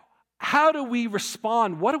debt? How do we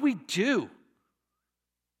respond? What do we do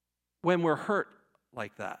when we're hurt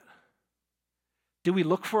like that? Do we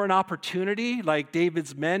look for an opportunity like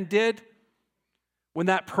David's men did when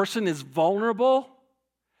that person is vulnerable?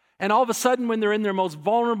 And all of a sudden, when they're in their most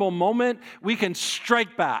vulnerable moment, we can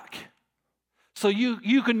strike back. So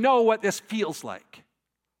you can know what this feels like.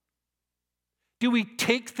 Do we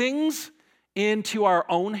take things into our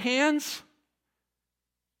own hands?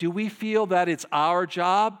 Do we feel that it's our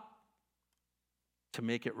job to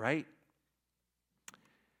make it right?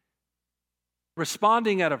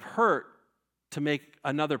 Responding out of hurt to make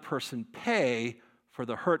another person pay for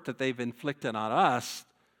the hurt that they've inflicted on us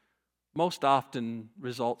most often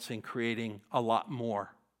results in creating a lot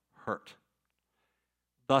more hurt.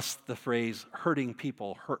 Thus the phrase, hurting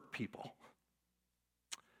people hurt people.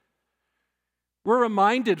 We're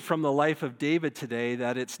reminded from the life of David today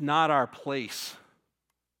that it's not our place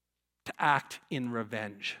to act in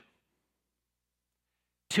revenge,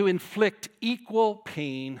 to inflict equal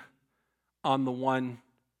pain on the one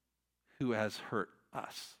who has hurt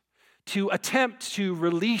us, to attempt to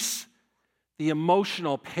release the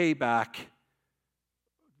emotional debt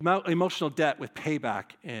with payback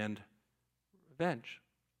and revenge.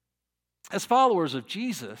 As followers of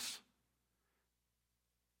Jesus,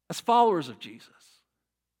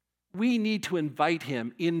 we need to invite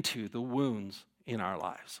him into the wounds in our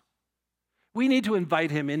lives. We need to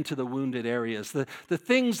invite him into the wounded areas, the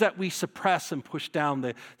things that we suppress and push down,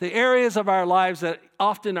 the areas of our lives that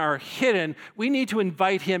often are hidden. We need to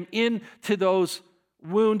invite him into those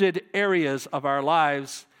wounded areas of our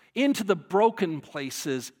lives, into the broken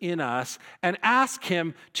places in us, and ask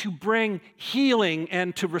him to bring healing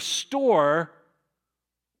and to restore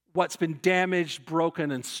what's been damaged,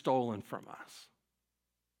 broken, and stolen from us.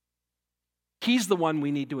 He's the one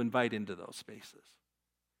we need to invite into those spaces.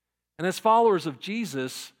 And as followers of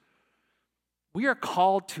Jesus, we are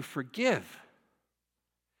called to forgive.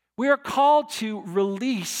 We are called to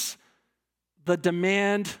release the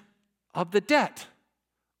demand of the debt,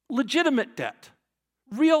 legitimate debt,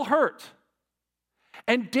 real hurt.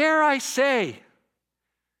 And dare I say,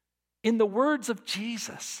 in the words of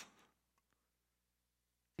Jesus,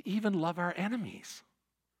 to even love our enemies.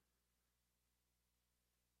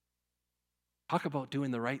 Talk about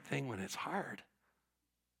doing the right thing when it's hard.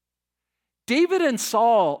 David and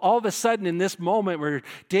Saul, all of a sudden in this moment where,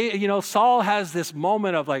 Saul has this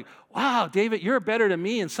moment of like, wow, David, you're better than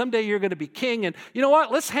me, and someday you're going to be king, and you know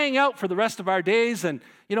what? Let's hang out for the rest of our days, and,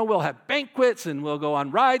 we'll have banquets, and we'll go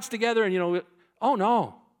on rides together, and, oh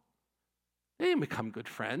no. They didn't become good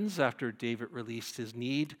friends after David released his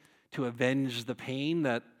need to avenge the pain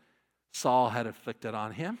that Saul had inflicted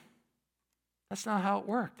on him. That's not how it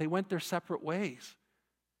worked. They went their separate ways.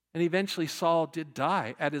 And eventually Saul did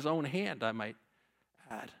die at his own hand, I might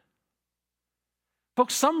add.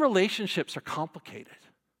 Folks, some relationships are complicated.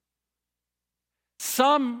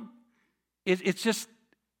 Some,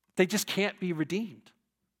 they just can't be redeemed.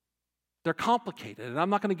 They're complicated. And I'm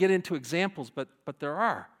not going to get into examples, but there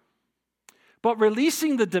are. But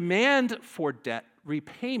releasing the demand for debt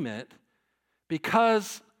repayment,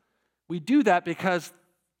 because we do that because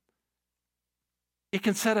it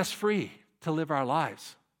can set us free to live our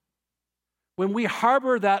lives. When we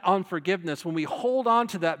harbor that unforgiveness, when we hold on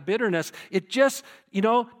to that bitterness, it just,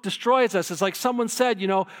 destroys us. It's like someone said,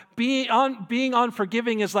 being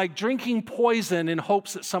unforgiving is like drinking poison in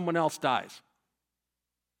hopes that someone else dies.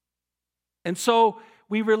 And so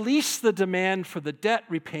we release the demand for the debt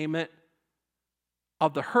repayment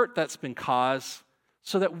of the hurt that's been caused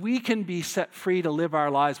so that we can be set free to live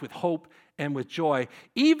our lives with hope and with joy,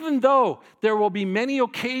 even though there will be many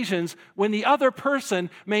occasions when the other person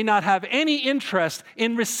may not have any interest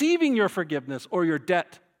in receiving your forgiveness or your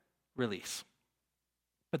debt release.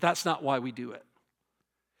 But that's not why we do it.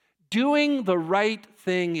 Doing the right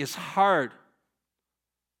thing is hard,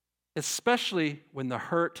 especially when the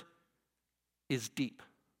hurt is deep.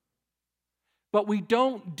 But we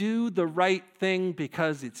don't do the right thing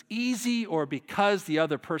because it's easy or because the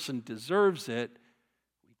other person deserves it.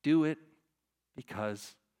 We do it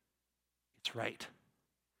because it's right.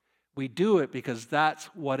 We do it because that's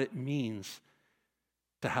what it means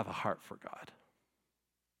to have a heart for God.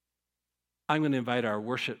 I'm going to invite our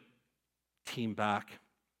worship team back.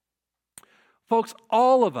 Folks,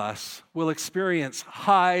 all of us will experience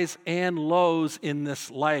highs and lows in this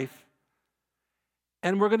life.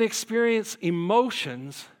 And we're going to experience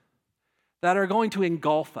emotions that are going to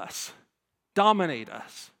engulf us, dominate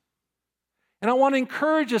us. And I want to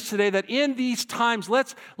encourage us today that in these times,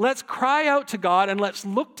 let's cry out to God and let's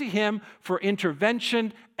look to Him for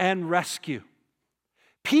intervention and rescue.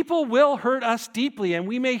 People will hurt us deeply, and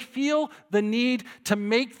we may feel the need to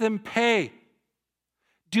make them pay.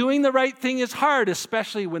 Doing the right thing is hard,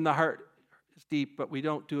 especially when the heart is deep, but we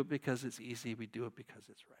don't do it because it's easy. We do it because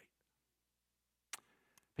it's right.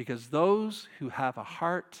 Because those who have a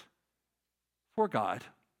heart for God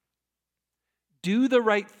do the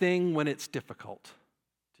right thing when it's difficult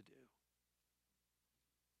to do,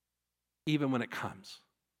 even when it comes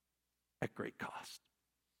at great cost.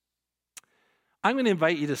 I'm going to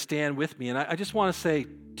invite you to stand with me, and I just want to say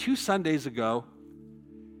 2 Sundays ago,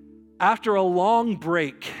 after a long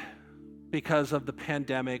break because of the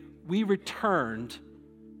pandemic, we returned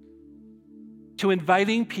to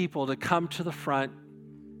inviting people to come to the front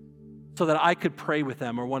so that I could pray with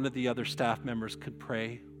them or one of the other staff members could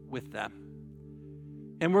pray with them.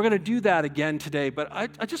 And we're going to do that again today, but I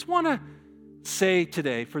just want to say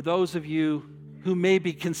today, for those of you who may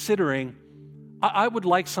be considering, I would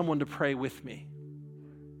like someone to pray with me.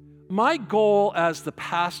 My goal as the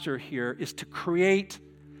pastor here is to create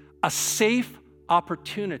a safe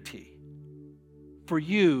opportunity for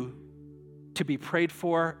you to be prayed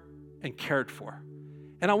for and cared for.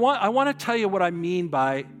 And I want to tell you what I mean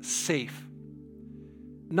by safe.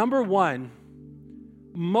 Number one,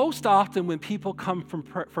 most often when people come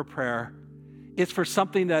for prayer, it's for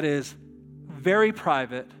something that is very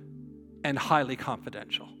private and highly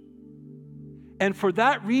confidential. And for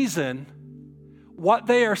that reason, what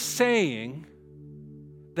they are saying,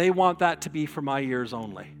 they want that to be for my ears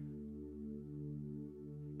only.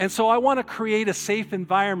 And so I want to create a safe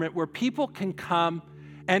environment where people can come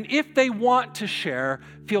and if they want to share,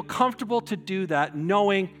 feel comfortable to do that,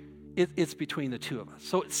 knowing it's between the two of us.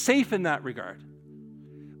 So it's safe in that regard.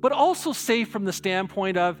 But also safe from the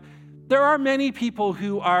standpoint of there are many people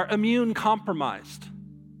who are immune compromised.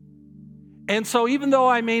 And so even though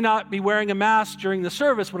I may not be wearing a mask during the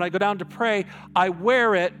service, when I go down to pray, I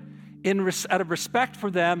wear it out of respect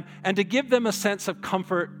for them and to give them a sense of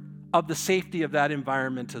comfort of the safety of that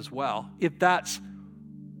environment as well, if that's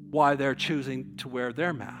why they're choosing to wear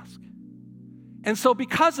their mask. And so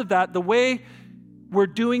because of that, the way we're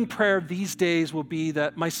doing prayer these days will be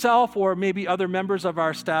that myself or maybe other members of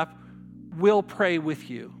our staff will pray with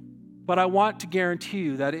you. But I want to guarantee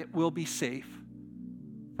you that it will be safe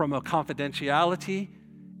from a confidentiality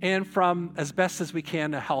and from, as best as we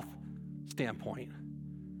can, a health standpoint.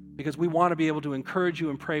 Because we want to be able to encourage you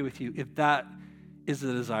and pray with you if that is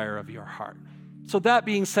the desire of your heart. So that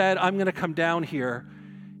being said, I'm going to come down here,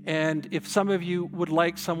 and if some of you would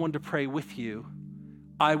like someone to pray with you,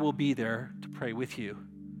 I will be there to pray with you,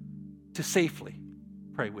 to safely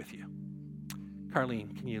pray with you.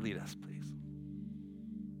 Carlene, can you lead us, please?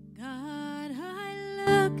 God, I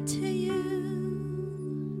look to you.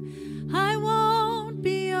 I won't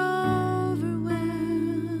be overwhelmed.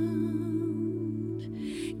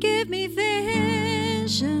 Give me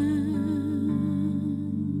vision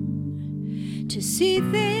to see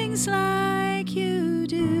things like you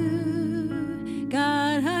do.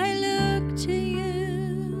 God, I look to you.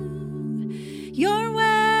 You're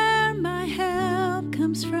where my help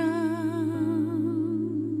comes from.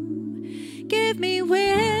 Give me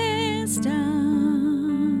wisdom.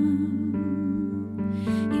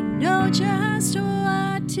 You know just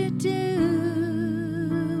what to do.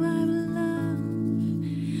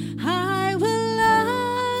 I will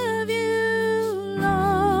love you,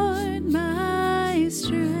 Lord, my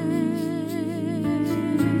strength.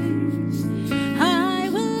 I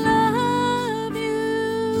will love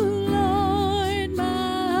you, Lord,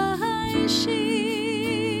 my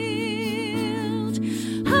shield.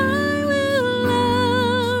 I will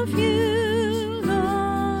love you,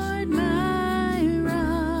 Lord, my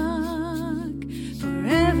rock,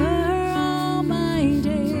 forever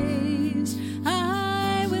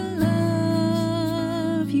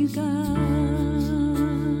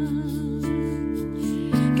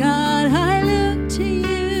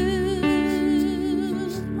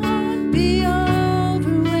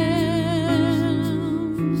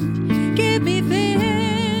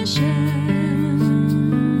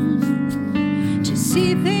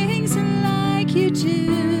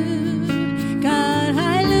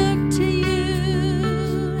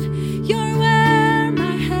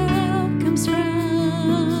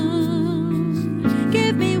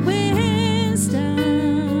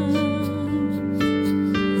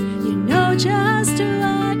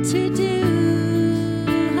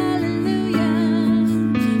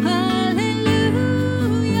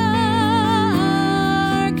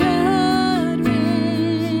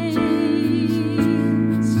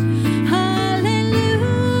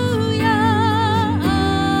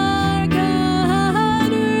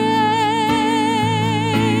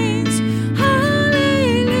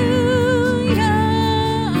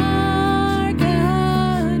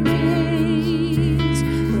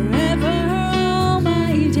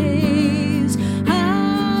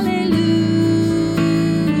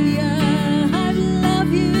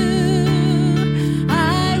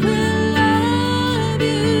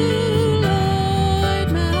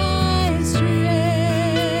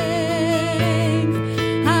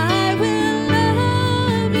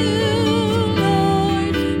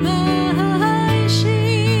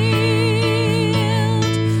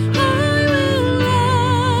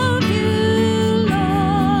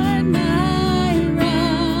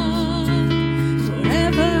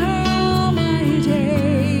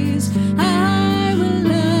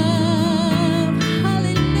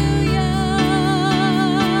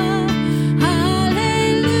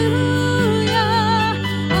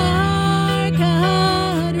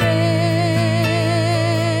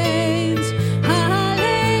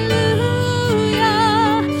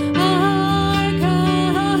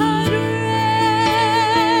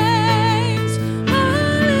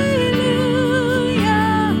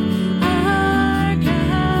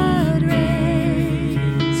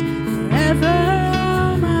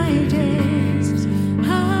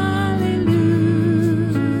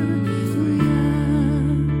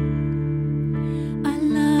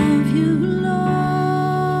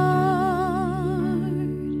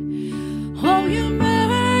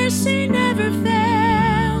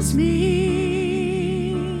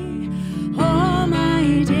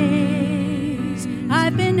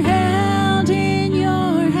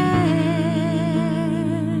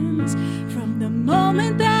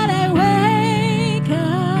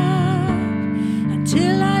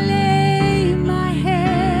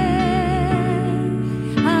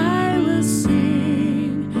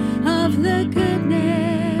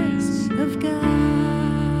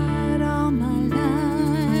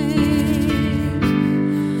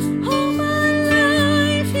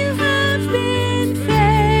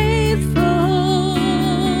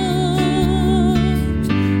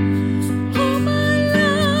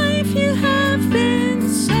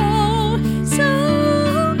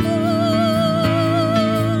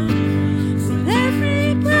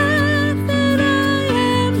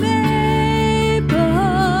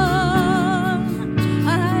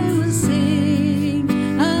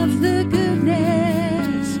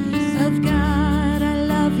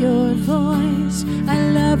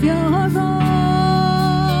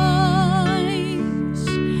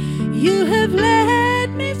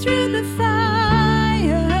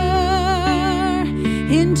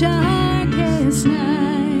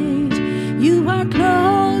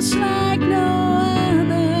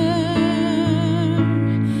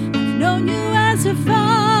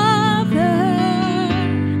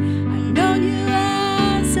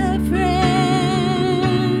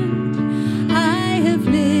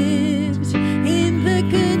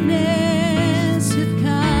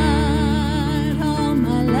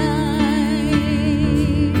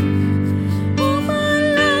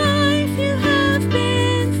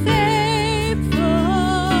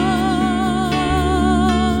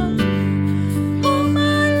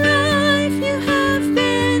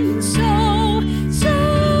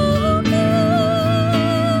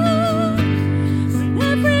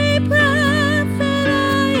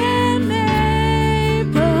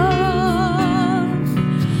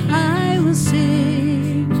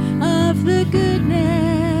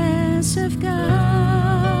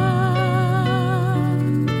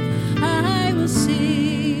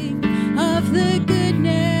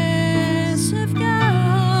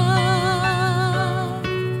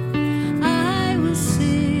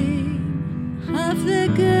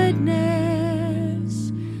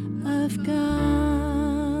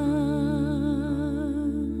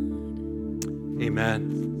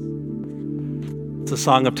Amen. It's a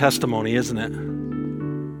song of testimony, isn't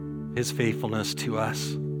it? His faithfulness to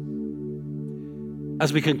us.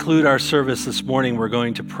 As we conclude our service this morning, we're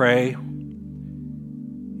going to pray.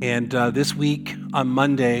 And this week, on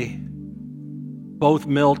Monday, both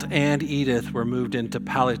Milt and Edith were moved into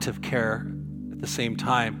palliative care at the same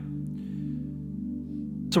time.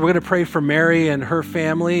 So we're going to pray for Mary and her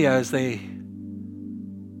family as they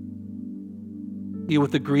deal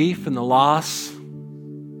with the grief and the loss,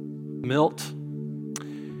 Milt.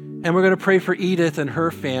 And we're going to pray for Edith and her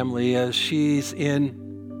family as she's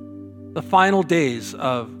in the final days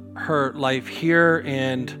of her life here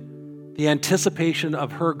and the anticipation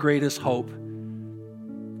of her greatest hope,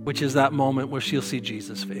 which is that moment where she'll see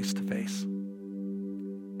Jesus face to face.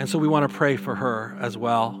 And so we want to pray for her as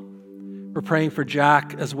well. We're praying for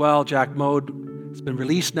Jack as well. Jack Mode has been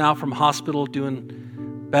released now from hospital,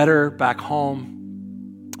 doing better back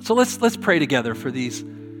home. So let's pray together for these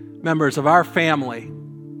members of our family,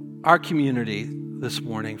 our community this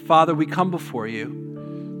morning. Father, we come before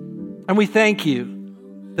you, and we thank you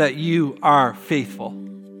that you are faithful,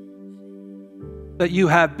 that you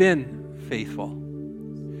have been faithful.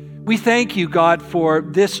 We thank you, God, for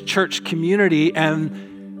this church community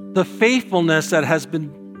and the faithfulness that has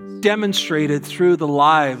been demonstrated through the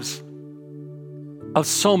lives of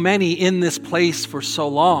so many in this place for so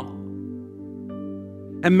long.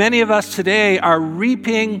 And many of us today are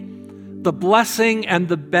reaping the blessing and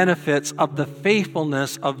the benefits of the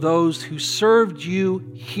faithfulness of those who served you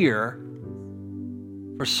here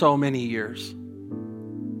for so many years.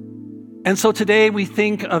 And so today we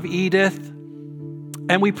think of Edith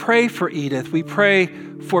and we pray for Edith. We pray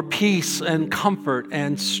for peace and comfort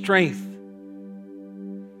and strength.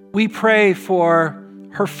 We pray for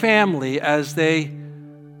her family as they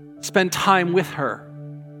spend time with her.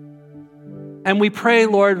 And we pray,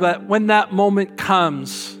 Lord, that when that moment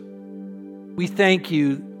comes, we thank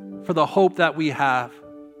you for the hope that we have,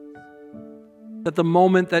 that the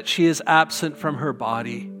moment that she is absent from her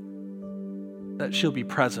body, that she'll be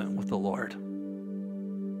present with the Lord.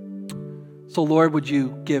 So, Lord, would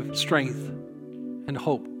you give strength and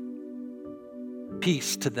hope,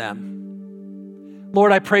 peace to them.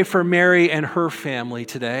 Lord, I pray for Mary and her family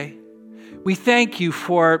today. We thank you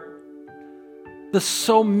for the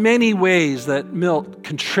so many ways that Milt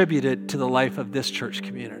contributed to the life of this church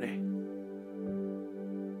community.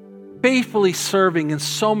 Faithfully serving in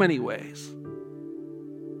so many ways.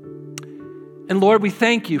 And Lord, we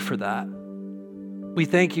thank you for that. We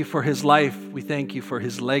thank you for his life. We thank you for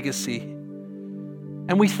his legacy.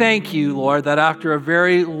 And we thank you, Lord, that after a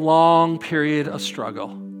very long period of struggle,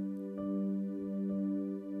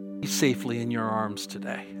 he's safely in your arms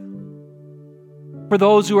today. For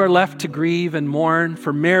those who are left to grieve and mourn,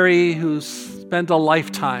 for Mary, who's spent a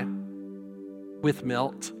lifetime with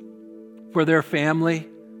Milt, for their family,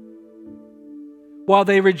 while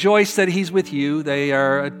they rejoice that he's with you, they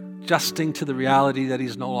are adjusting to the reality that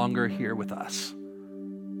he's no longer here with us.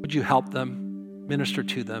 Would you help them, minister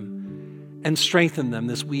to them, and strengthen them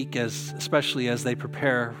this week, especially as they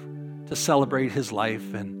prepare to celebrate his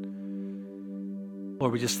life? And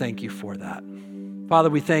Lord, we just thank you for that. Father,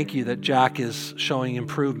 we thank you that Jack is showing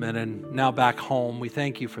improvement and now back home. We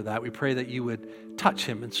thank you for that. We pray that you would touch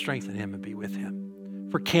him and strengthen him and be with him.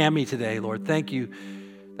 For Cammie today, Lord, thank you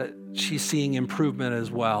that she's seeing improvement as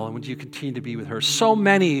well. And would you continue to be with her? So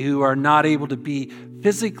many who are not able to be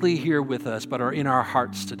physically here with us, but are in our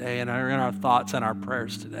hearts today and are in our thoughts and our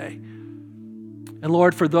prayers today. And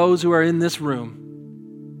Lord, for those who are in this room,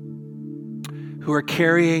 who are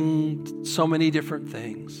carrying so many different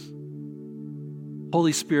things,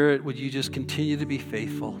 Holy Spirit, would you just continue to be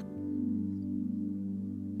faithful,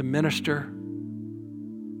 to minister,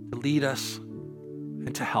 to lead us,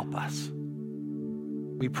 and to help us.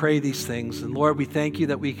 We pray these things. And Lord, we thank you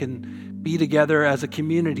that we can be together as a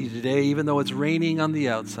community today, even though it's raining on the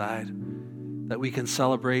outside, that we can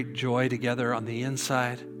celebrate joy together on the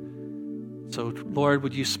inside. So, Lord,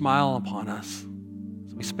 would you smile upon us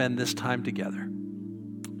as we spend this time together?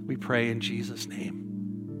 We pray in Jesus'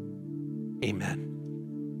 name. Amen.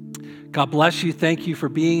 God bless you. Thank you for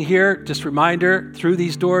being here. Just a reminder, through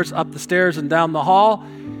these doors, up the stairs and down the hall,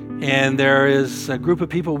 and there is a group of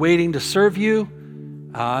people waiting to serve you.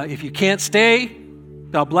 If you can't stay,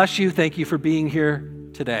 God bless you. Thank you for being here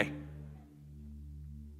today.